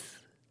with this?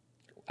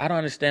 I don't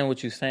understand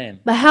what you're saying.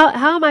 But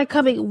how am I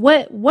coming?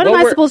 What am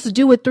I supposed to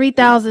do with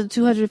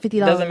 $3,250? It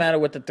doesn't matter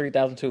what the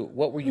 3,002.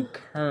 What were you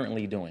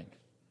currently doing?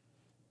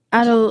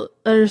 I don't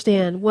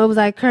understand. What was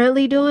I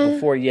currently doing?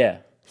 Before, yeah.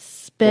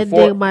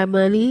 Spending my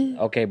money.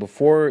 Okay,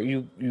 before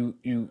you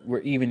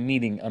were even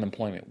needing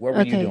unemployment, what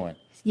were you doing?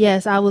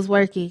 Yes, I was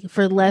working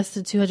for less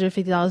than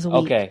 $250 a week.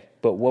 Okay,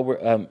 but what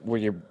were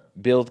your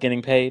bills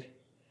getting paid?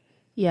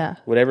 Yeah.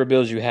 Whatever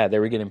bills you had, they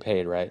were getting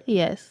paid, right?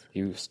 Yes.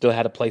 You still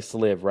had a place to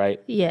live,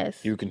 right? Yes.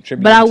 You were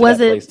contributing But I to wasn't.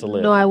 that place to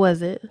live. No, I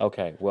wasn't.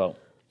 Okay, well,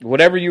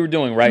 whatever you were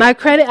doing, right?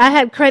 I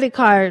had credit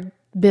card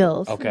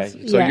bills. Okay,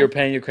 so Yeah. you're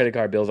paying your credit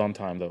card bills on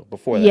time, though,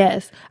 before that?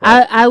 Yes.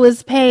 Right? I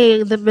was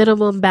paying the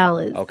minimum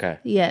balance. Okay.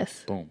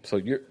 Yes. Boom. So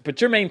you're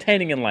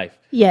maintaining in life.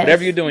 Yes.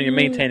 Whatever you're doing, you're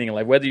maintaining in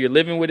life. Whether you're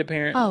living with a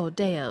parent, Oh,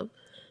 damn.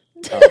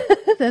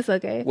 That's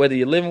okay. whether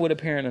you're living with a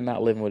parent or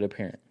not living with a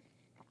parent.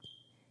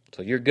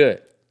 So you're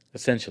good,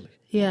 essentially.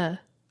 Yeah.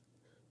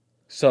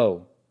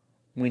 So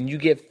when you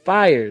get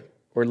fired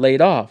or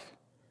laid off,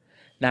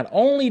 not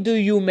only do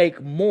you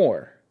make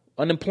more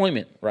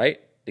unemployment, right?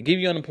 They give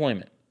you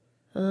unemployment.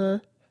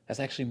 That's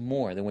actually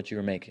more than what you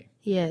were making,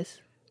 Yes.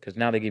 because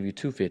now they give you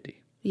 $250.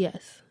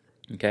 Yes.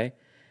 Okay,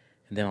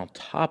 and then on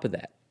top of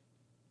that,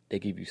 they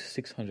give you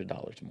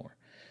 $600 more.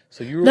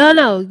 So you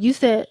No.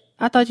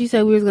 I thought you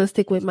said we was gonna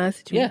stick with my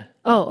situation. Yeah.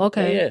 Oh,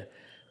 okay. Yeah,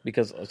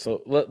 because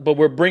but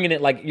we're bringing it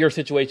like your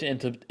situation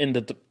into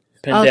the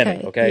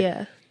pandemic. Okay.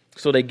 Yeah.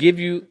 So they give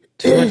you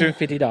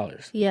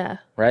 $250. Yeah.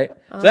 Right?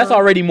 So that's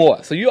already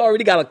more. So you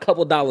already got a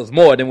couple dollars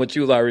more than what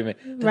you was already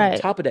making. Then on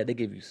Right. top of that, they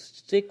give you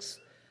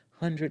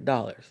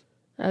 $600.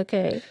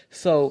 Okay.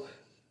 So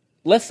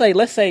let's say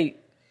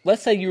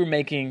you were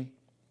making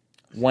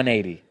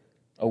 $180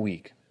 a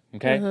week.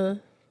 Okay?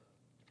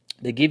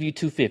 They give you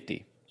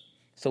 $250.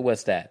 So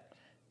what's that?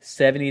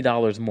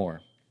 $70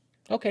 more.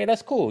 Okay,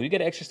 that's cool. You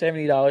get an extra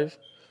 $70.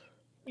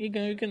 You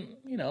can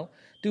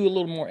do a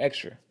little more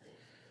extra.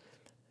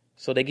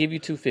 So they give you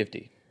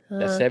 $250.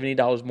 That's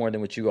 $70 more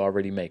than what you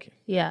already making.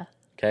 Yeah.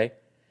 Okay?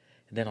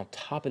 And then on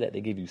top of that,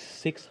 they give you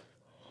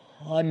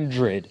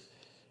 $600.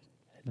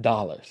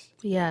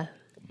 Yeah.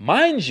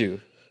 Mind you,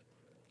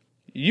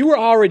 you were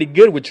already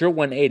good with your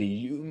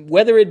 180.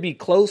 Whether it be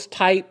close,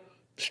 tight,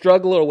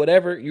 struggle, or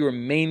whatever, you were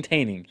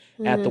maintaining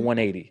at the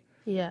 180.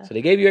 Yeah. So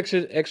they gave you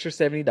extra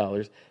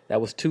 $70. That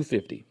was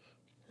 $250.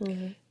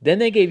 Then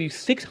they gave you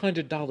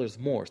 $600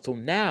 more. So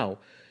now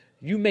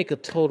you make a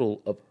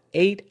total of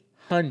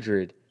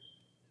 $850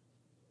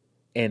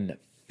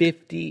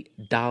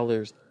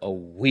 a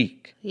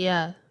week.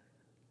 Yeah.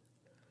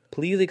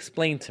 Please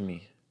explain to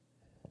me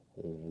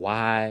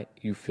why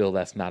you feel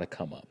that's not a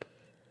come up.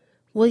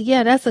 Well,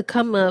 yeah, that's a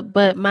come up,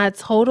 but my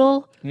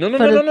total No, no,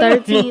 for no, the no, no, no,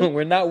 13. no.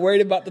 We're not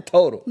worried about the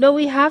total. No,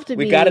 we have to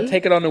We be. got to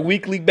take it on a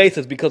weekly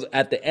basis because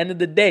at the end of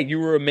the day, you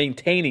were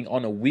maintaining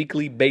on a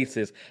weekly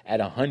basis at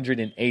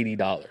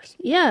 $180.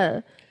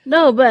 Yeah.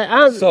 No, but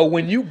I'm So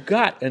when you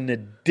got an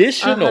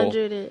additional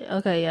 100.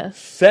 Okay, yeah.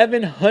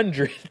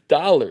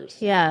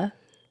 $700, Yeah.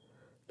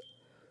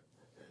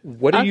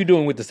 what are you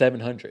doing with the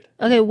 700?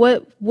 Okay,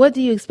 what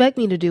do you expect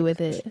me to do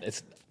with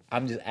it?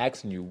 I'm just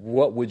asking you,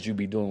 what would you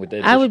be doing with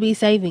that? I would be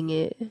saving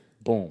it.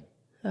 Boom,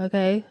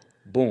 Okay.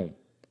 boom.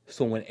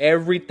 So when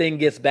everything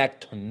gets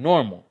back to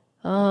normal,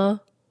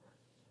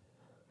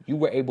 you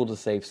were able to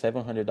save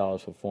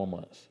 $700 for 4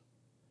 months.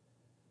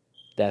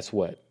 That's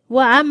what?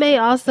 Well, I may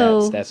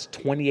also That's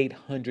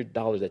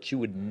 $2,800 that you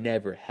would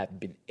never have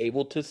been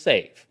able to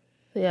save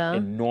yeah.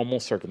 in normal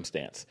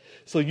circumstance.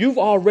 So you've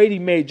already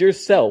made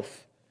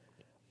yourself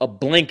a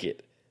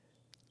blanket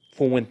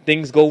for when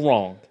things go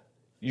wrong.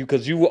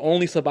 Because you were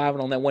only surviving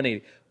on that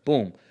 180.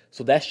 Boom.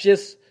 So that's a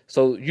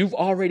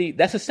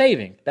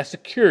saving. That's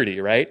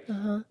security, right?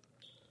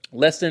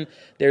 Less than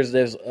there's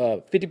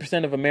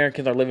 50% of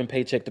Americans are living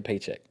paycheck to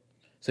paycheck.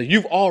 So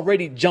you've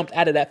already jumped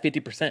out of that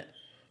 50%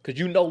 because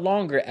you no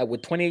longer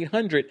with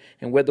 2,800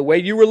 and with the way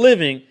you were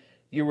living,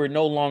 you were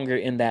no longer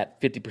in that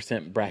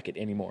 50% bracket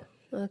anymore.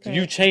 Okay. So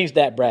you changed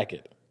that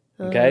bracket.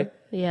 Okay.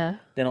 Yeah.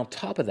 Then on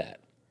top of that,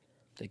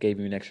 they gave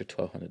you an extra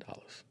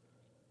 $1,200.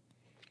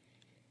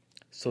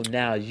 So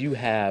now you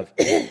have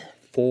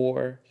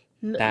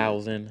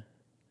 $4,000.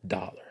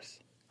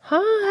 Huh?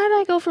 How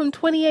did I go from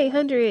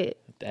 2,800?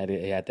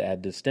 You had to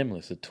add the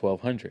stimulus of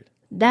 $1,200.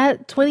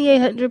 That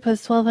 2,800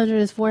 plus 1,200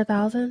 is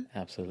 4,000?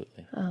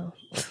 Absolutely. Oh.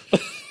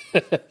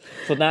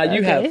 So now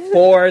you have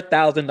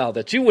 $4,000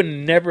 that you would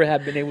never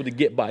have been able to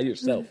get by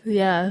yourself.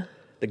 Yeah.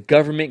 The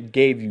government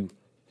gave you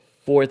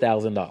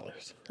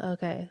 $4,000.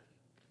 Okay.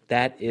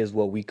 That is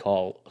what we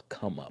call a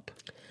come up.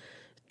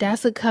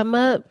 That's a come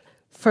up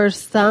for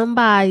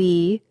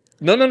somebody.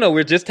 No.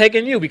 We're just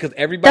taking you because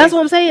everybody. That's what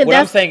I'm saying.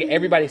 I'm saying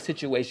everybody's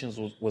situations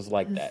was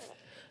like that.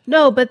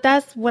 No, but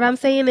that's what I'm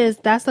saying is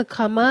that's a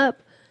come up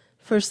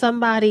for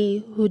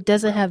somebody who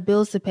doesn't have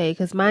bills to pay.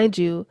 Because mind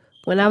you,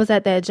 when I was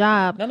at that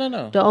job,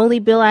 No. the only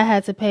bill I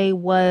had to pay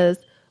was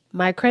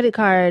my credit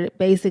card,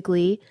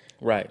 basically.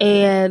 Right.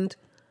 And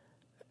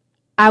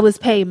I was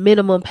paying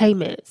minimum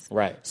payments.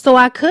 Right. So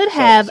I could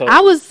have,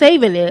 I was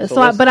saving it.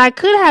 But I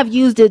could have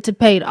used it to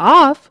pay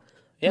off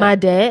my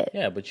debt.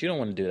 Yeah, but you don't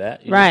want to do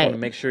that. You Right. just want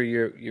to make sure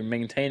you're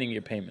maintaining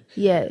your payment.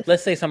 Yes.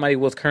 Let's say somebody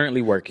was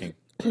currently working,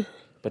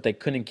 but they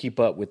couldn't keep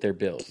up with their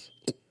bills.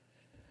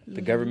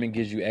 The government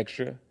gives you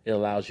extra. It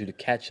allows you to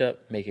catch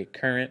up, make it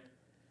current.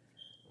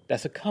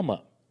 That's a come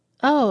up.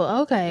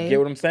 Oh, okay. You get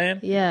what I'm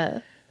saying? Yeah.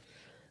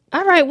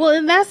 All right. Well,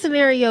 in that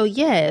scenario,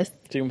 yes.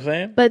 See what I'm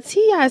saying? But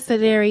T.I.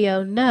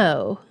 scenario,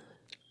 no.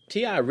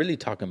 T.I. really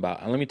talking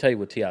about, and let me tell you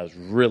what T.I. is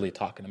really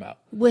talking about.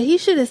 Well, he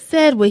should have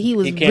said what he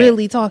was He can't.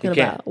 really talking He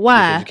can't, about.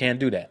 Why? Because you can't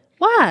do that.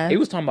 Why? He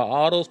was talking about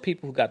all those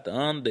people who got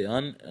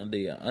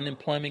the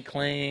unemployment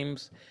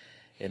claims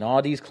and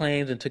all these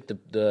claims and took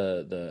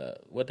the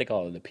what they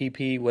call it, the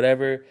PP,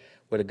 whatever,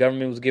 where the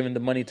government was giving the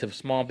money to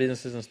small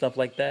businesses and stuff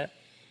like that.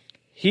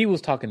 He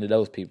was talking to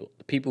those people,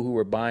 the people who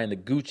were buying the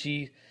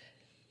Gucci.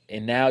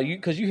 And now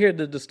because you hear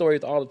the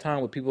stories all the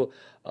time with people,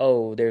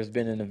 oh, there's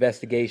been an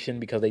investigation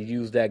because they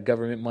used that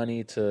government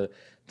money to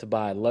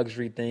buy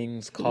luxury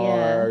things,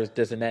 cars,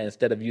 this and that,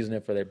 instead of using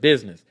it for their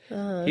business.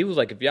 He was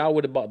like, if y'all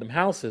would have bought them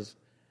houses,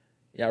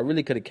 y'all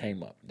really could have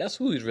came up. That's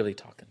who he's really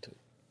talking to.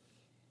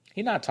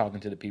 He's not talking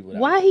to the people.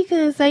 Why he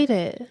couldn't say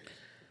that?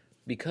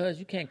 Because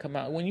you can't come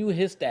out. When you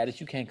his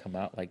status, you can't come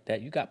out like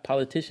that. You got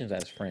politicians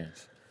as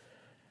friends.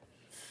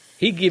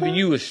 He giving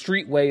you a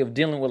street way of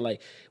dealing with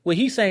what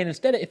he's saying.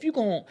 Instead of if you're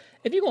gonna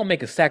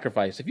make a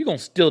sacrifice, if you're gonna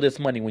steal this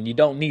money when you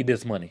don't need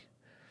this money.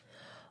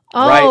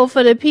 Oh, right?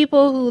 For the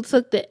people who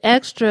took the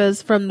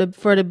extras for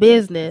the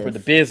business. For the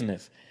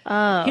business.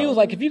 Oh. He was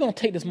like, if you're gonna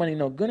take this money,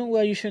 no good and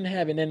well, you shouldn't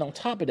have it. And then on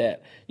top of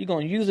that, you're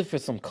gonna use it for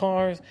some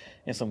cars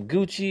and some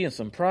Gucci and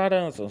some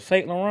Prada and some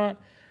Saint Laurent.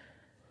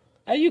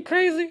 Are you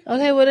crazy?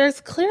 Okay, well,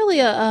 there's clearly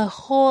a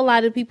whole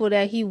lot of people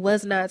that he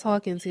was not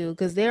talking to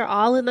because they're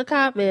all in the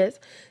comments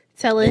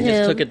telling him. They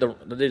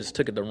just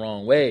took it the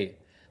wrong way.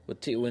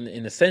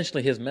 And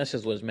essentially his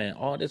message was, man,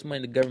 all this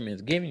money the government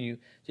is giving you,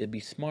 just be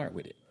smart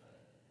with it.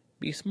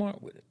 Be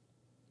smart with it.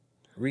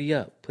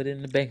 Re-up. Put it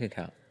in the bank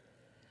account.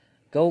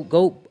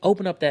 Go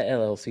open up that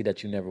LLC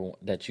that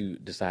you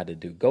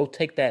decided to do. Go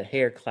take that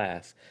hair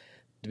class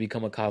to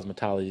become a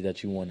cosmetology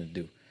that you want to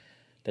do,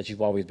 that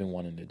you've always been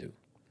wanting to do.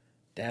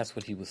 That's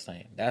what he was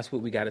saying. That's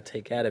what we got to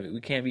take out of it.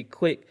 We can't be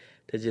quick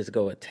to just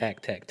go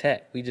attack.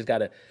 We just got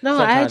to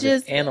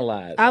just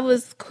analyze. I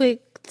was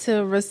quick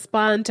to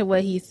respond to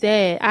what he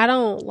said. I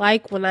don't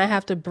like when I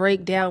have to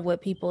break down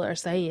what people are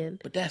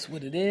saying. But that's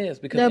what it is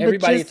because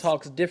everybody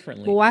talks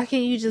differently. But why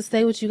can't you just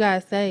say what you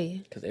got to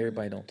say? Because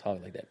everybody don't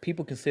talk like that.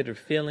 People consider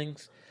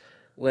feelings.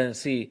 Well,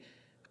 see,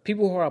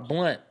 people who are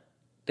blunt,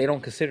 they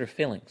don't consider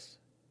feelings.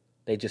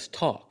 They just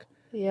talk.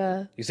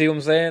 Yeah. You see what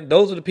I'm saying?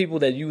 Those are the people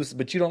that use,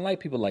 but you don't like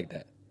people like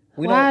that.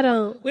 We Why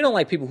we don't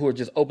like people who are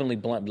just openly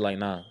blunt, be like,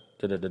 nah,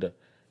 da da da da.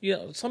 You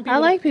know, some people I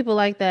like people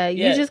like that.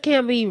 Yeah. You just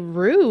can't be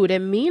rude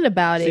and mean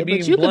about it.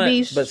 But you blunt,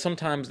 could be. But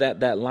sometimes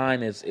that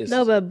line is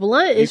No, but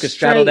blunt you is can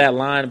straddle that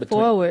line between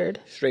forward.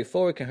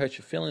 Straightforward can hurt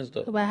your feelings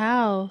though. But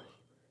how?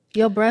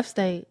 Your breath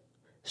stink.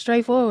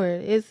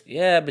 Straightforward. It's.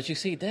 Yeah, but you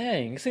see,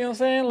 dang, you see what I'm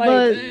saying? Like,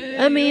 But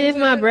dang, I mean, if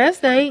my breath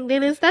stink,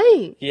 then it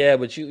stink. yeah,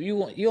 but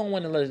you don't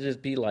want to let it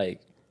just be like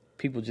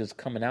people just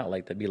coming out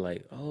like that. Be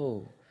like,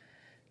 oh,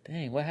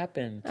 dang, what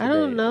happened today? I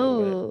don't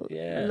know.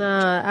 Yeah,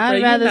 Nah, I'd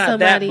bro, rather you're not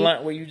somebody. that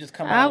blunt where you just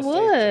come I out.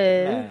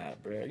 would. Nah,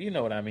 bro, you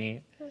know what I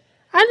mean?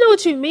 I know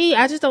what you mean.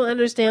 I just don't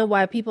understand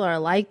why people are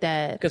like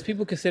that. Because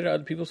people consider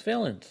other people's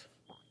feelings.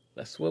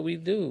 That's what we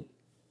do.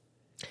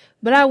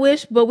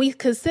 But we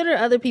consider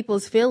other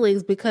people's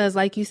feelings because,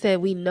 like you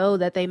said, we know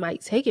that they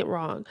might take it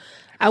wrong.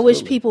 I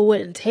wish people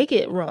wouldn't take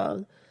it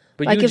wrong.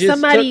 But like you if just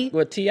somebody, took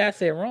what T.I.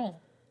 said wrong.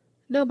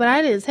 no, but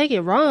I didn't take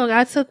it wrong.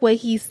 I took what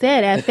he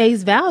said at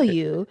face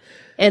value,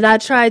 and I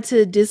tried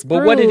to disprove.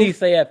 But what did he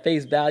say at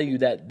face value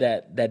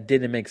that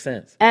didn't make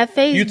sense? At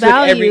face You took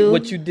value,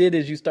 what you did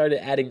is you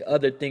started adding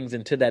other things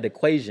into that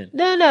equation.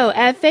 No.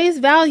 At face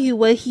value,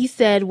 what he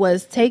said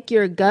was take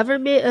your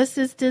government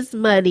assistance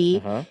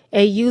money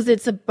and use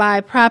it to buy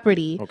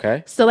property.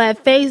 Okay. So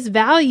at face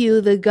value,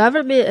 the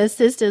government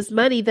assistance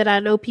money that I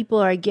know people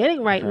are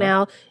getting right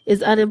now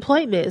is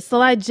unemployment.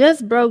 So I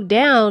just broke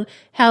down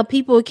how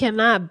people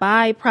cannot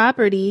buy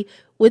property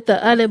with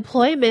the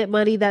unemployment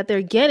money that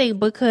they're getting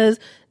because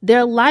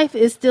their life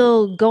is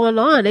still going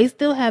on. They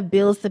still have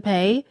bills to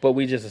pay. But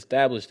we just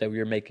established that we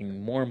were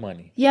making more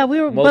money. Yeah, we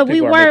were, Most but we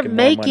people are weren't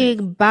making more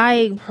making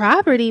buying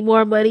property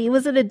more money. It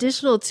was an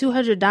additional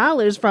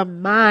 $200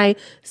 from my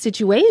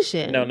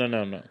situation. No.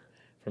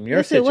 From your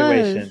Yes, it was.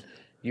 situation,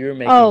 you were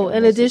making an almost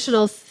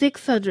additional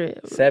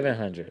 $600,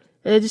 $700.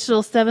 an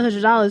additional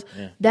 $700.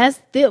 Yeah. That's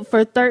still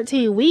for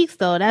 13 weeks,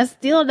 though. That's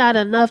still not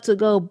enough to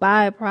go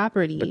buy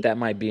property. But that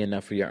might be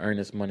enough for your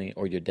earnest money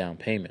or your down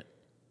payment.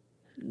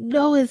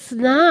 No, it's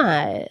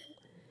not.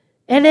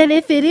 And then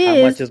if it How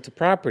is, much is the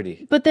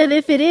property? but then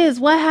if it is,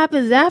 what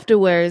happens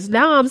afterwards?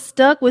 Now I'm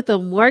stuck with a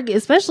mortgage,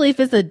 especially if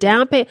it's a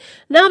down payment.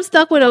 Now I'm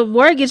stuck with a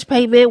mortgage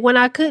payment when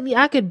I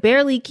could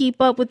barely keep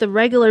up with the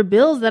regular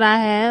bills that I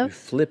You have.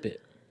 flip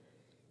it.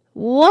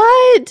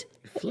 What?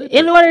 Flip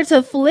In it. order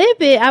to flip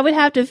it, I would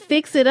have to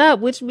fix it up,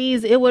 which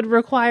means it would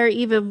require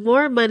even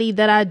more money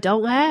that I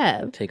don't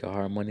have. Take a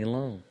hard money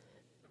loan.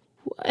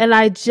 And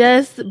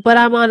but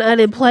I'm on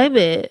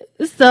unemployment.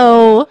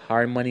 So,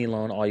 Hard money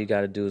loan, all you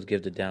got to do is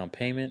give the down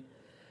payment.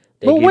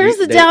 but where's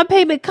the down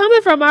payment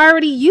coming from? I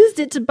already used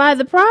it to buy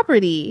the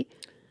property.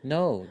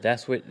 No,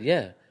 that's what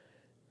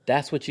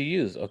you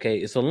use. Okay,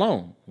 it's a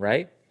loan,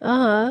 right?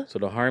 Uh-huh. So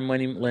the hard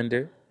money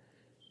lender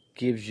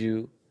gives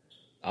you,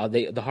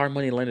 the hard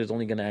money lender is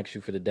only going to ask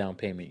you for the down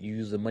payment. You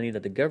use the money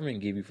that the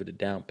government gave you for the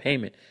down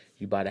payment.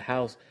 You buy the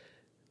house.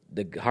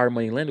 The hard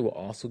money lender will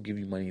also give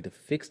you money to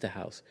fix the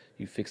house.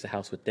 You fix the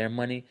house with their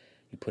money.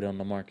 You put it on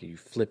the market. You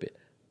flip it.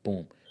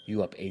 Boom.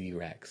 You up 80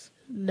 racks.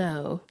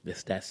 No.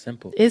 It's that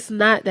simple. It's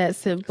not that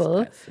simple.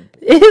 It's that simple.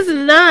 It's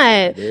not.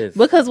 It is.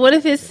 Because what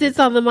if it sits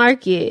on the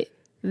market?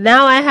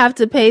 Now I have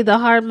to pay the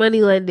hard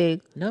money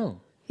lending. No.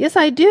 Yes,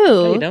 I do.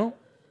 No, you don't.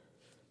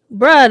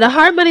 Bruh, the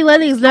hard money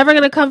lending is never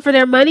going to come for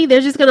their money.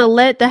 They're just going to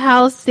let the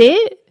house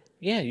sit.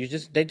 Yeah,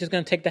 they're just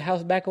going to take the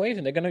house back away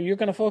from you. You're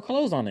going to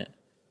foreclose on it.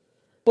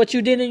 But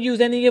you didn't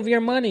use any of your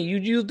money. You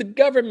used the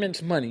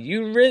government's money.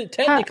 You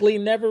technically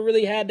never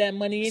really had that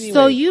money anyway.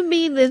 So you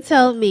mean to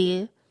tell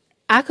me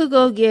I could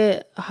go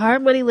get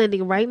hard money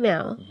lending right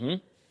now? Mm-hmm.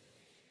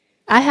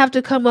 I have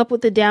to come up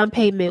with a down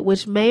payment,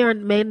 which may or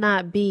may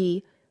not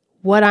be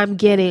what I'm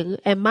getting.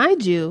 And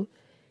mind you,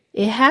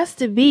 it has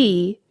to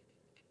be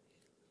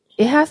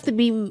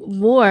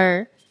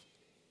more.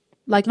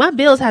 Like my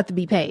bills have to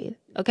be paid.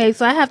 Okay,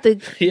 so I have to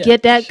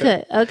get that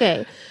cut.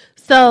 Okay.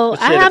 So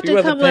I have to come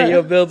up. If you wasn't paying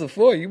your bills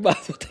before, you might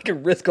as well take a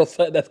risk on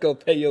something that's going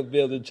to pay your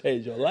bills and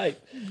change your life.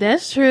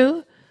 That's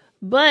true.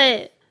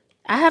 But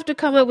I have to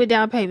come up with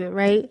down payment,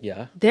 right?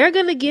 Yeah. They're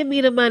going to give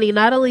me the money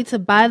not only to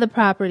buy the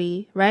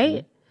property,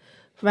 right?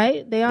 Mm-hmm.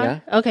 Right? They are?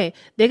 Yeah. Okay.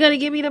 They're going to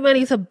give me the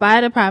money to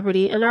buy the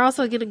property, and they're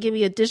also going to give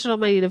me additional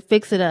money to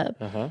fix it up.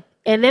 Uh-huh.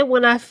 And then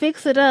when I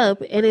fix it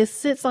up and it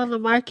sits on the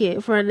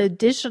market for an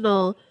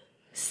additional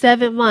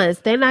 7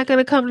 months, they're not going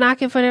to come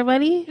knocking for their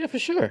money? Yeah, for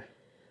sure.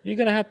 You're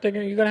gonna have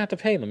to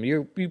pay them.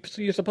 You're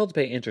supposed to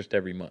pay interest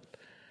every month.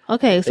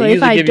 Okay, so They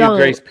if I usually give you don't, a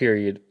grace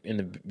period in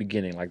the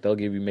beginning. Like they'll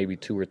give you maybe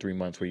 2 or 3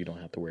 months where you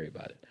don't have to worry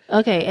about it.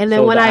 okay, and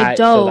then So when I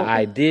so the don't,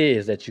 idea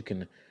is that you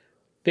can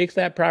fix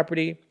that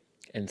property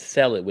and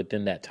sell it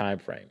within that time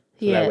frame.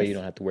 So that way Yes. you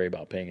don't have to worry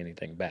about paying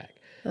anything back.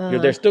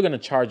 They're still going to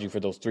charge you for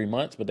those 3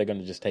 months, but they're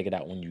going to just take it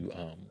out when you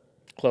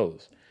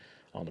close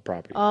on the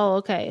property. oh,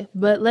 okay.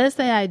 But let's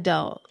say I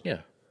don't.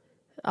 Yeah.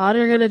 All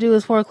they're gonna do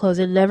is foreclose.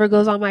 It never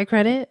goes on my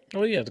credit.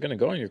 Oh yeah, it's going to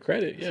go on your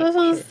credit. Yeah, So that's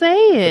for what I'm sure.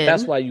 saying. But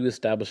that's why you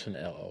establish an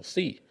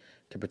LLC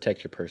to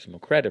protect your personal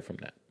credit from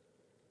that.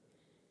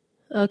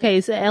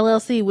 Okay, so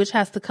LLC, which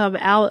has to come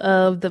out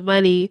of the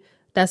money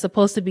that's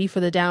supposed to be for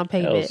the down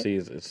payment.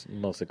 LLC it's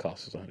mostly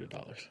costs is $100.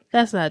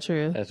 That's not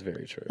true. That's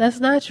very true. That's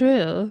not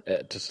true.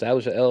 To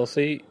establish an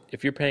LLC,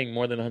 if you're paying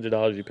more than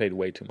 $100, you paid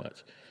way too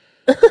much.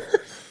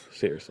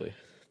 Seriously.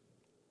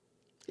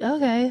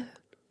 Okay.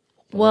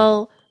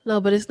 Well, no,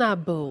 but it's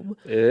not boom.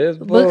 It is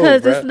boom,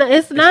 Because bruh.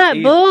 it's not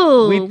easy.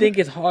 boom. We think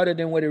it's harder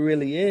than what it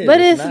really is. But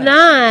it's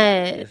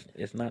not.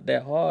 It's not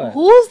that hard.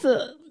 Who's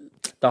the...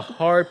 The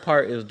hard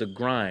part is the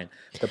grind,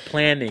 the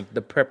planning,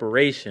 the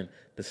preparation,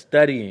 the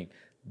studying.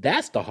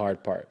 That's the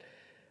hard part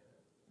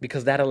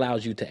because that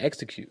allows you to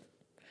execute.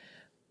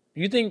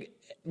 You think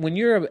when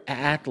you're an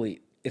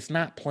athlete, it's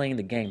not playing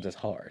the games that's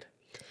hard.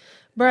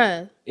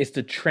 Bruh. It's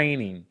the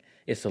training.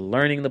 It's the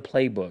learning the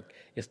playbook.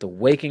 It's the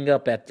waking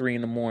up at 3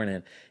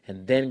 a.m.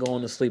 and then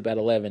going to sleep at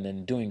 11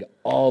 and doing it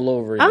all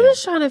over again. I'm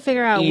just trying to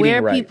figure out Eating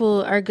where right.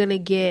 people are going to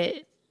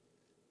get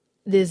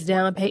this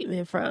down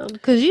payment from.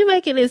 Because you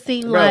making it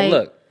seem Bro, like...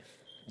 look.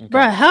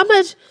 Bruh, how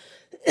much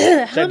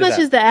this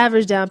is out. the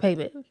average down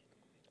payment?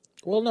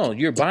 Well, no,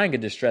 you're buying a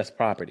distressed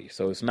property,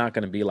 so it's not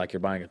going to be like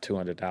you're buying a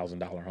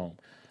 $200,000 home.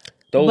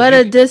 Those But you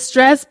a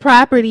distressed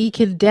property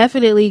can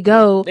definitely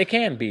go... It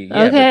can be, yeah,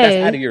 but Okay.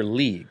 that's out of your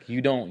league.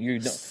 You don't,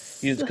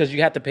 because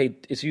you have to pay.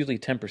 It's usually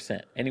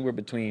 10%, anywhere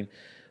between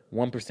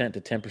 1%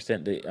 to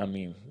 10%. I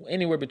mean,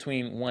 anywhere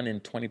between 1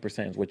 and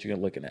 20% is what you're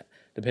looking at,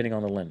 depending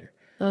on the lender.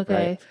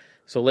 Okay. Right?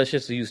 So let's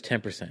just use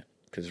 10%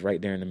 because it's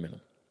right there in the middle.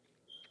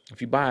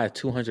 If you buy a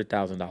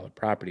 $200,000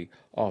 property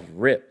off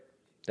rip,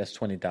 that's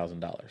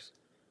 $20,000,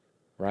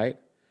 right?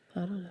 I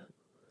don't know.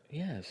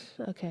 Yes.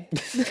 Okay.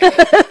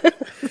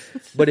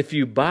 But if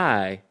you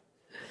buy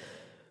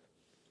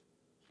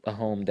a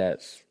home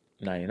that's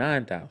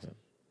 $99,000,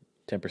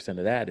 10%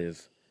 of that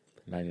is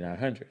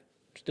 $9,900.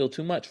 Still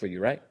too much for you,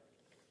 right?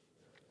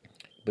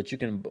 But you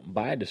can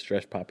buy a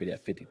distressed property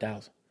at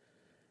 $50,000.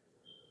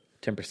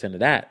 10% of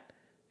that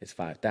is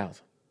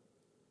 $5,000.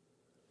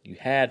 You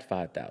had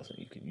 $5,000.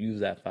 You can use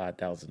that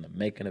 $5,000 to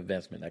make an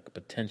investment that could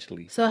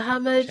potentially So how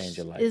much change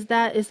your life. is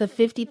that? It's a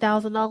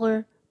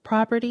 $50,000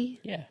 property?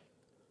 Yeah.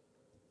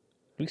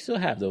 We still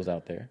have those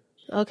out there.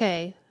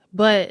 Okay.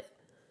 But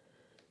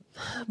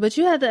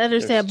you have to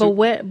understand,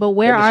 There's but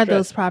where are distressed.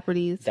 those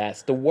properties?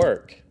 That's the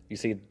work. You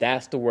see,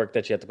 that's the work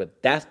that you have to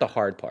put. That's the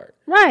hard part.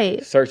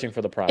 Right. Searching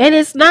for the property. And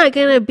it's not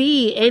going to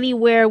be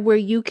anywhere where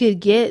you could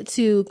get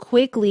to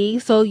quickly.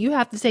 So you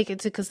have to take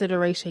into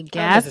consideration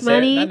gas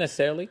money. Not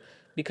necessarily,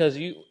 because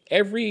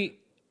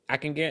I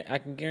can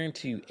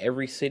guarantee you,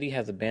 every city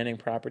has abandoned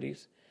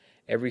properties.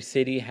 Every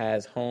city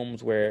has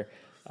homes where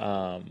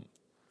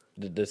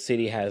the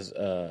city has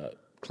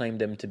claimed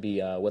them to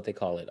be what they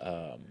call it,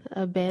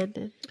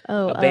 Abandoned.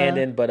 Oh,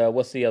 abandoned. But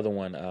what's the other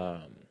one?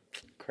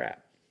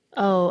 Crap.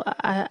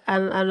 I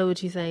know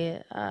what you're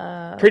saying.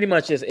 Pretty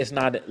much, it's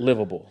not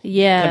livable.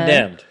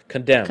 Yeah.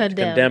 Condemned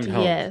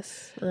homes.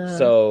 Yes.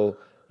 So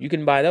you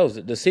can buy those.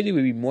 The city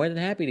would be more than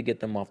happy to get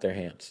them off their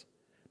hands.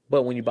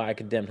 But when you buy a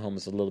condemned home,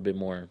 it's a little bit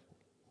more,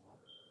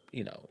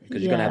 because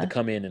you're going to have to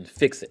come in and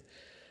fix it.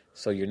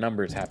 So your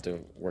numbers have to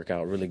work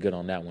out really good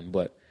on that one.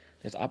 But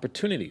there's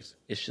opportunities.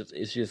 It's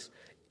just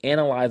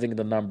analyzing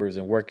the numbers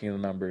and working the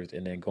numbers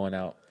and then going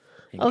out.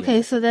 And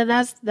Okay, so then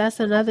that's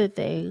another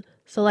thing.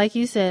 So like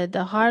you said,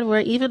 the hard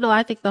work, even though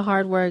I think the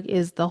hard work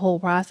is the whole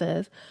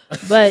process,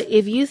 but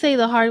if you say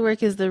the hard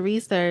work is the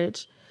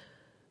research,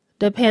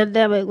 the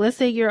pandemic, let's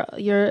say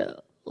you're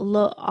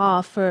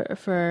off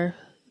for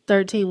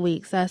 13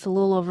 weeks, that's a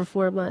little over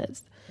 4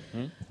 months.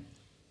 Mm-hmm.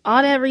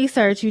 All that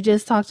research you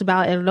just talked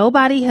about and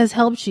nobody has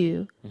helped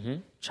you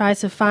try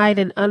to find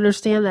and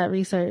understand that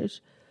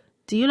research.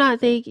 Do you not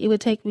think it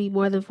would take me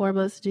more than 4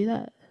 months to do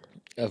that?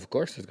 Of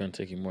course it's going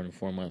to take you more than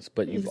 4 months,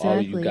 but all you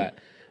Exactly. got.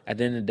 At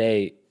the end of the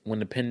day, when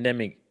the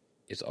pandemic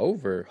is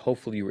over,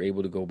 hopefully you were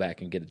able to go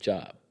back and get a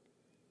job,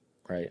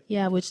 right?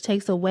 Yeah, which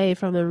takes away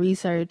from the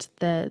research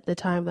the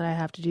time that I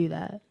have to do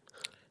that.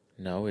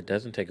 No, it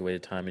doesn't take away the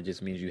time. It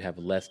just means you have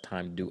less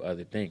time to do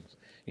other things.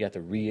 You have to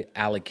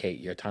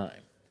reallocate your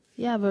time.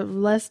 Yeah, but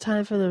less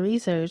time for the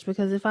research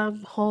because if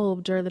I'm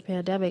home during the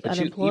pandemic, But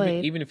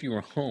unemployed, even if you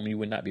were home, you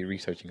would not be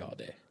researching all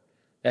day.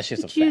 That's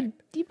just a fact.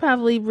 you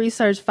probably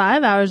research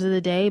 5 hours of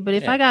the day. But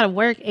if Yeah. I got to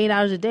work 8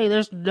 hours a day,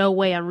 there's no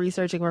way I'm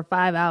researching for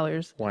 5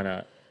 hours Why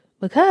not?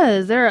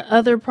 because there are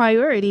other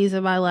priorities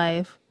in my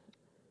life.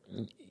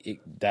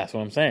 That's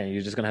what I'm saying.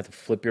 You're just going to have to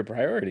flip your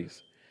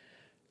priorities.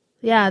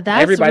 Yeah,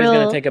 that's Everybody's real.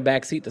 going to take a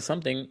back seat to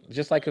something.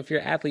 Just like if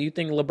you're an athlete, you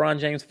think LeBron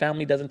James'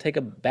 family doesn't take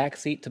a back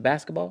seat to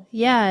basketball?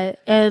 Yeah,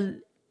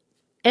 and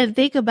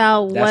think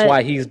about That's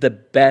why he's the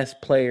best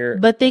player.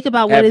 But think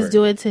about what ever. it's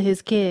doing to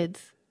his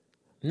kids.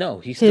 No,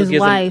 he still His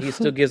gives life. He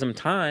still gives them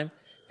time.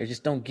 They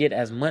just don't get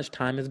as much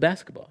time as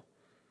basketball.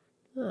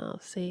 Oh,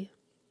 see,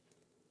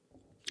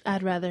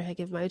 I'd rather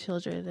give my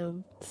children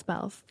a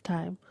spouse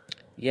time.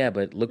 Yeah,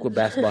 but look what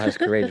basketball has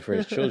created for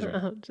his children.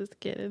 I'm just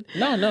kidding.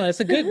 No, that's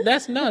a good.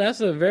 That's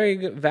a very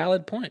good,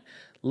 valid point.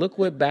 Look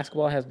what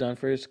basketball has done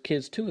for his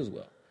kids too, as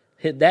well.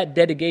 That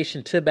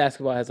dedication to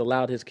basketball has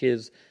allowed his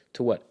kids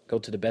to what? Go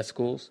to the best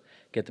schools,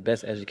 get the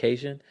best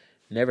education,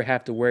 never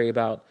have to worry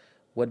about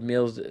What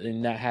meals?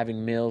 Not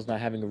having meals, not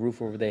having a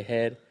roof over their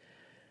head.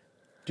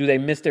 Do they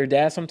miss their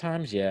dad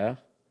sometimes? Yeah.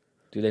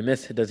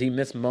 Does he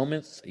miss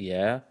moments?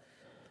 Yeah.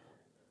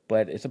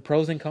 But it's a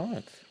pros and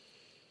cons.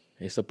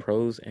 It's a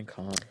pros and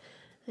cons.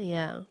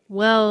 Yeah.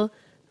 Well,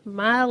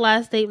 my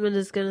last statement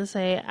is gonna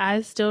say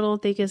I still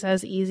don't think it's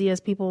as easy as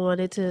people want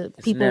it to.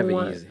 It's People never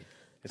want. easy.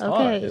 It's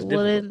hard. It's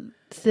Well difficult.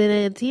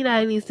 then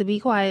T9 needs to be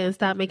quiet and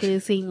stop making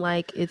it seem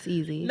like it's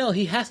easy. No,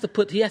 he has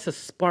to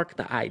spark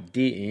the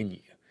idea in you,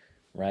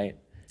 right?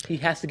 He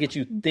has to get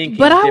you thinking.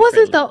 But I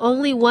wasn't differently. the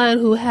only one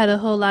who had a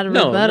whole lot of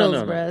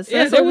rebuttals, bruh. So Yeah,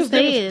 that's there what was I'm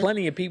saying.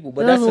 plenty of people,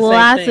 but There that's was the same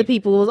lots thing. of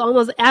people. It was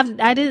almost.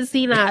 I didn't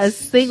see not a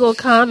single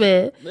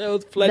comment. There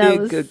was plenty that of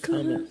was- good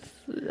comments.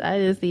 I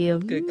didn't see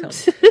him. Good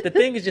comments. The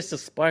thing is just to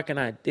spark an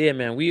idea,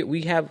 man.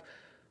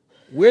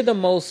 We're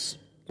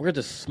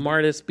the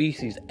smartest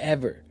species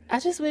ever. I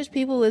just wish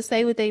people would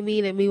say what they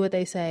mean and mean what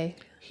they say.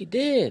 He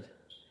did.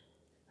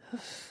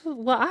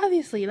 Well,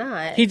 obviously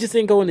not. He just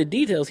didn't go into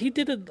details. He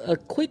did a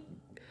quick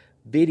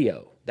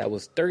video that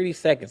was 30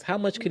 seconds. How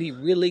much could he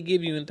really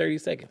give you in 30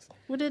 seconds?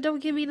 Well, then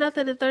don't give me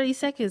nothing in 30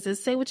 seconds.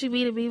 Just say what you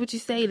mean and mean what you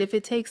say. And if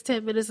it takes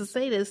 10 minutes to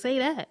say this, say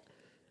that.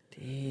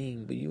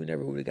 Dang, but you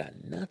never would have got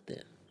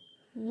nothing.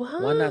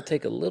 What? Why not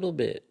take a little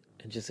bit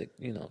and just,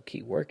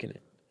 keep working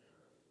it?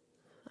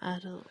 I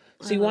don't.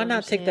 See, why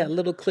not take that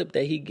little clip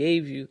that he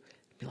gave you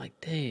and be like,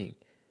 dang,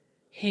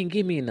 he ain't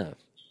give me enough.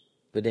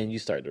 But then you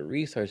start to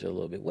research a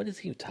little bit. What is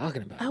he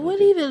talking about? I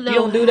wouldn't even You know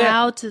don't do that?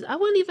 how to. I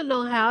wouldn't even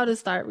know how to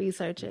start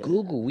researching.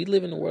 Google. We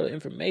live in the world of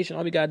information.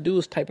 All we gotta do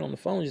is type it on the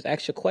phone. Just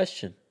ask your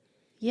question.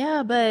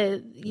 Yeah,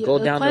 but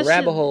Go down the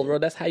rabbit hole, bro.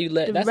 That's how you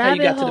got to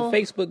the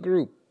Facebook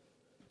group.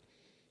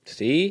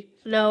 See?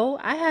 No,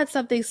 I had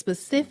something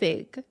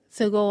specific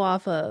to go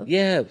off of.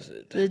 Yeah.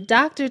 The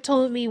doctor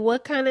told me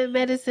what kind of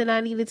medicine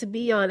I needed to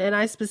be on, and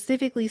I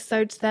specifically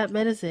searched that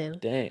medicine.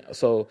 Dang.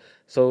 So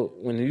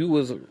when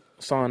you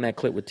saw that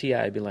clip with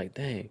T.I., I'd be like,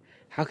 dang,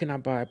 how can I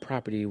buy a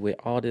property with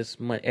all this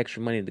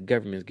extra money the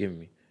government's giving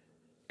me?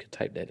 You could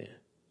type that in.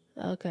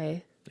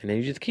 Okay. And then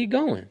you just keep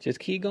going. Just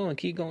keep going,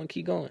 keep going,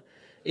 keep going.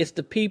 It's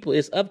the people.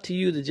 It's up to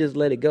you to just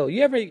let it go. It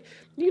happens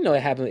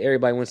to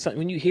everybody.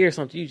 When you hear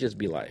something, you just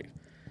be like,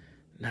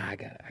 nah, I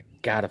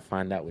gotta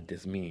find out what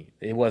this means.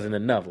 It wasn't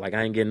enough. Like,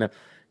 I ain't getting enough.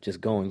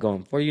 Just going.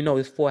 Before you know,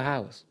 it's 4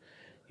 hours.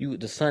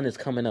 The sun is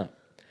coming up.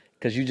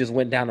 Because you just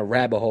went down a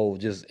rabbit hole,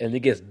 and it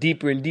gets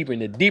deeper and deeper.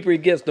 And the deeper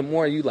it gets, the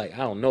more you like, I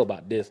don't know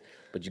about this.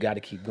 But you got to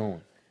keep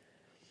going.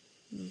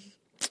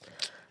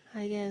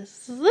 I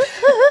guess.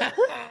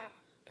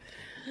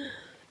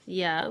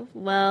 Yeah.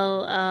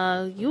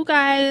 Well, you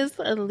guys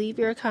leave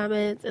your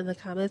comments in the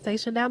comment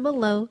section down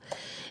below.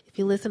 If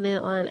you're listening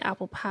on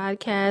Apple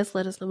Podcasts,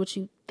 let us know what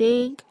you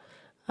think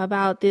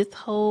about this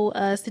whole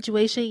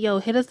situation. Yo,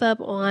 hit us up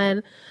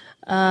on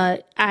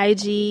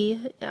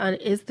IG, on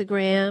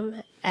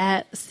Instagram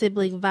at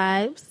Sibling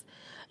Vibes.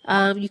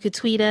 You could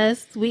tweet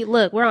us.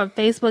 We're on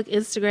Facebook,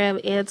 Instagram,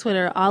 and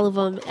Twitter, all of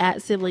them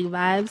at Sibling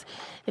Vibes.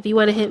 If you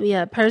want to hit me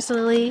up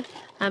personally,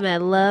 I'm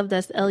at Love,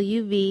 that's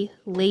LUV,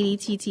 Lady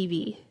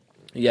TTV.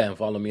 Yeah, and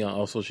follow me on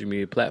all social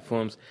media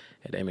platforms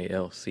at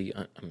MALC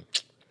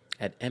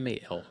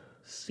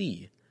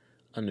 _C.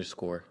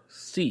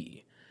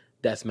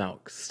 That's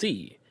Malk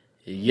C.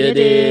 You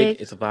dig?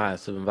 It's a vibe,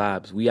 7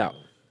 vibes. We out.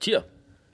 Chill.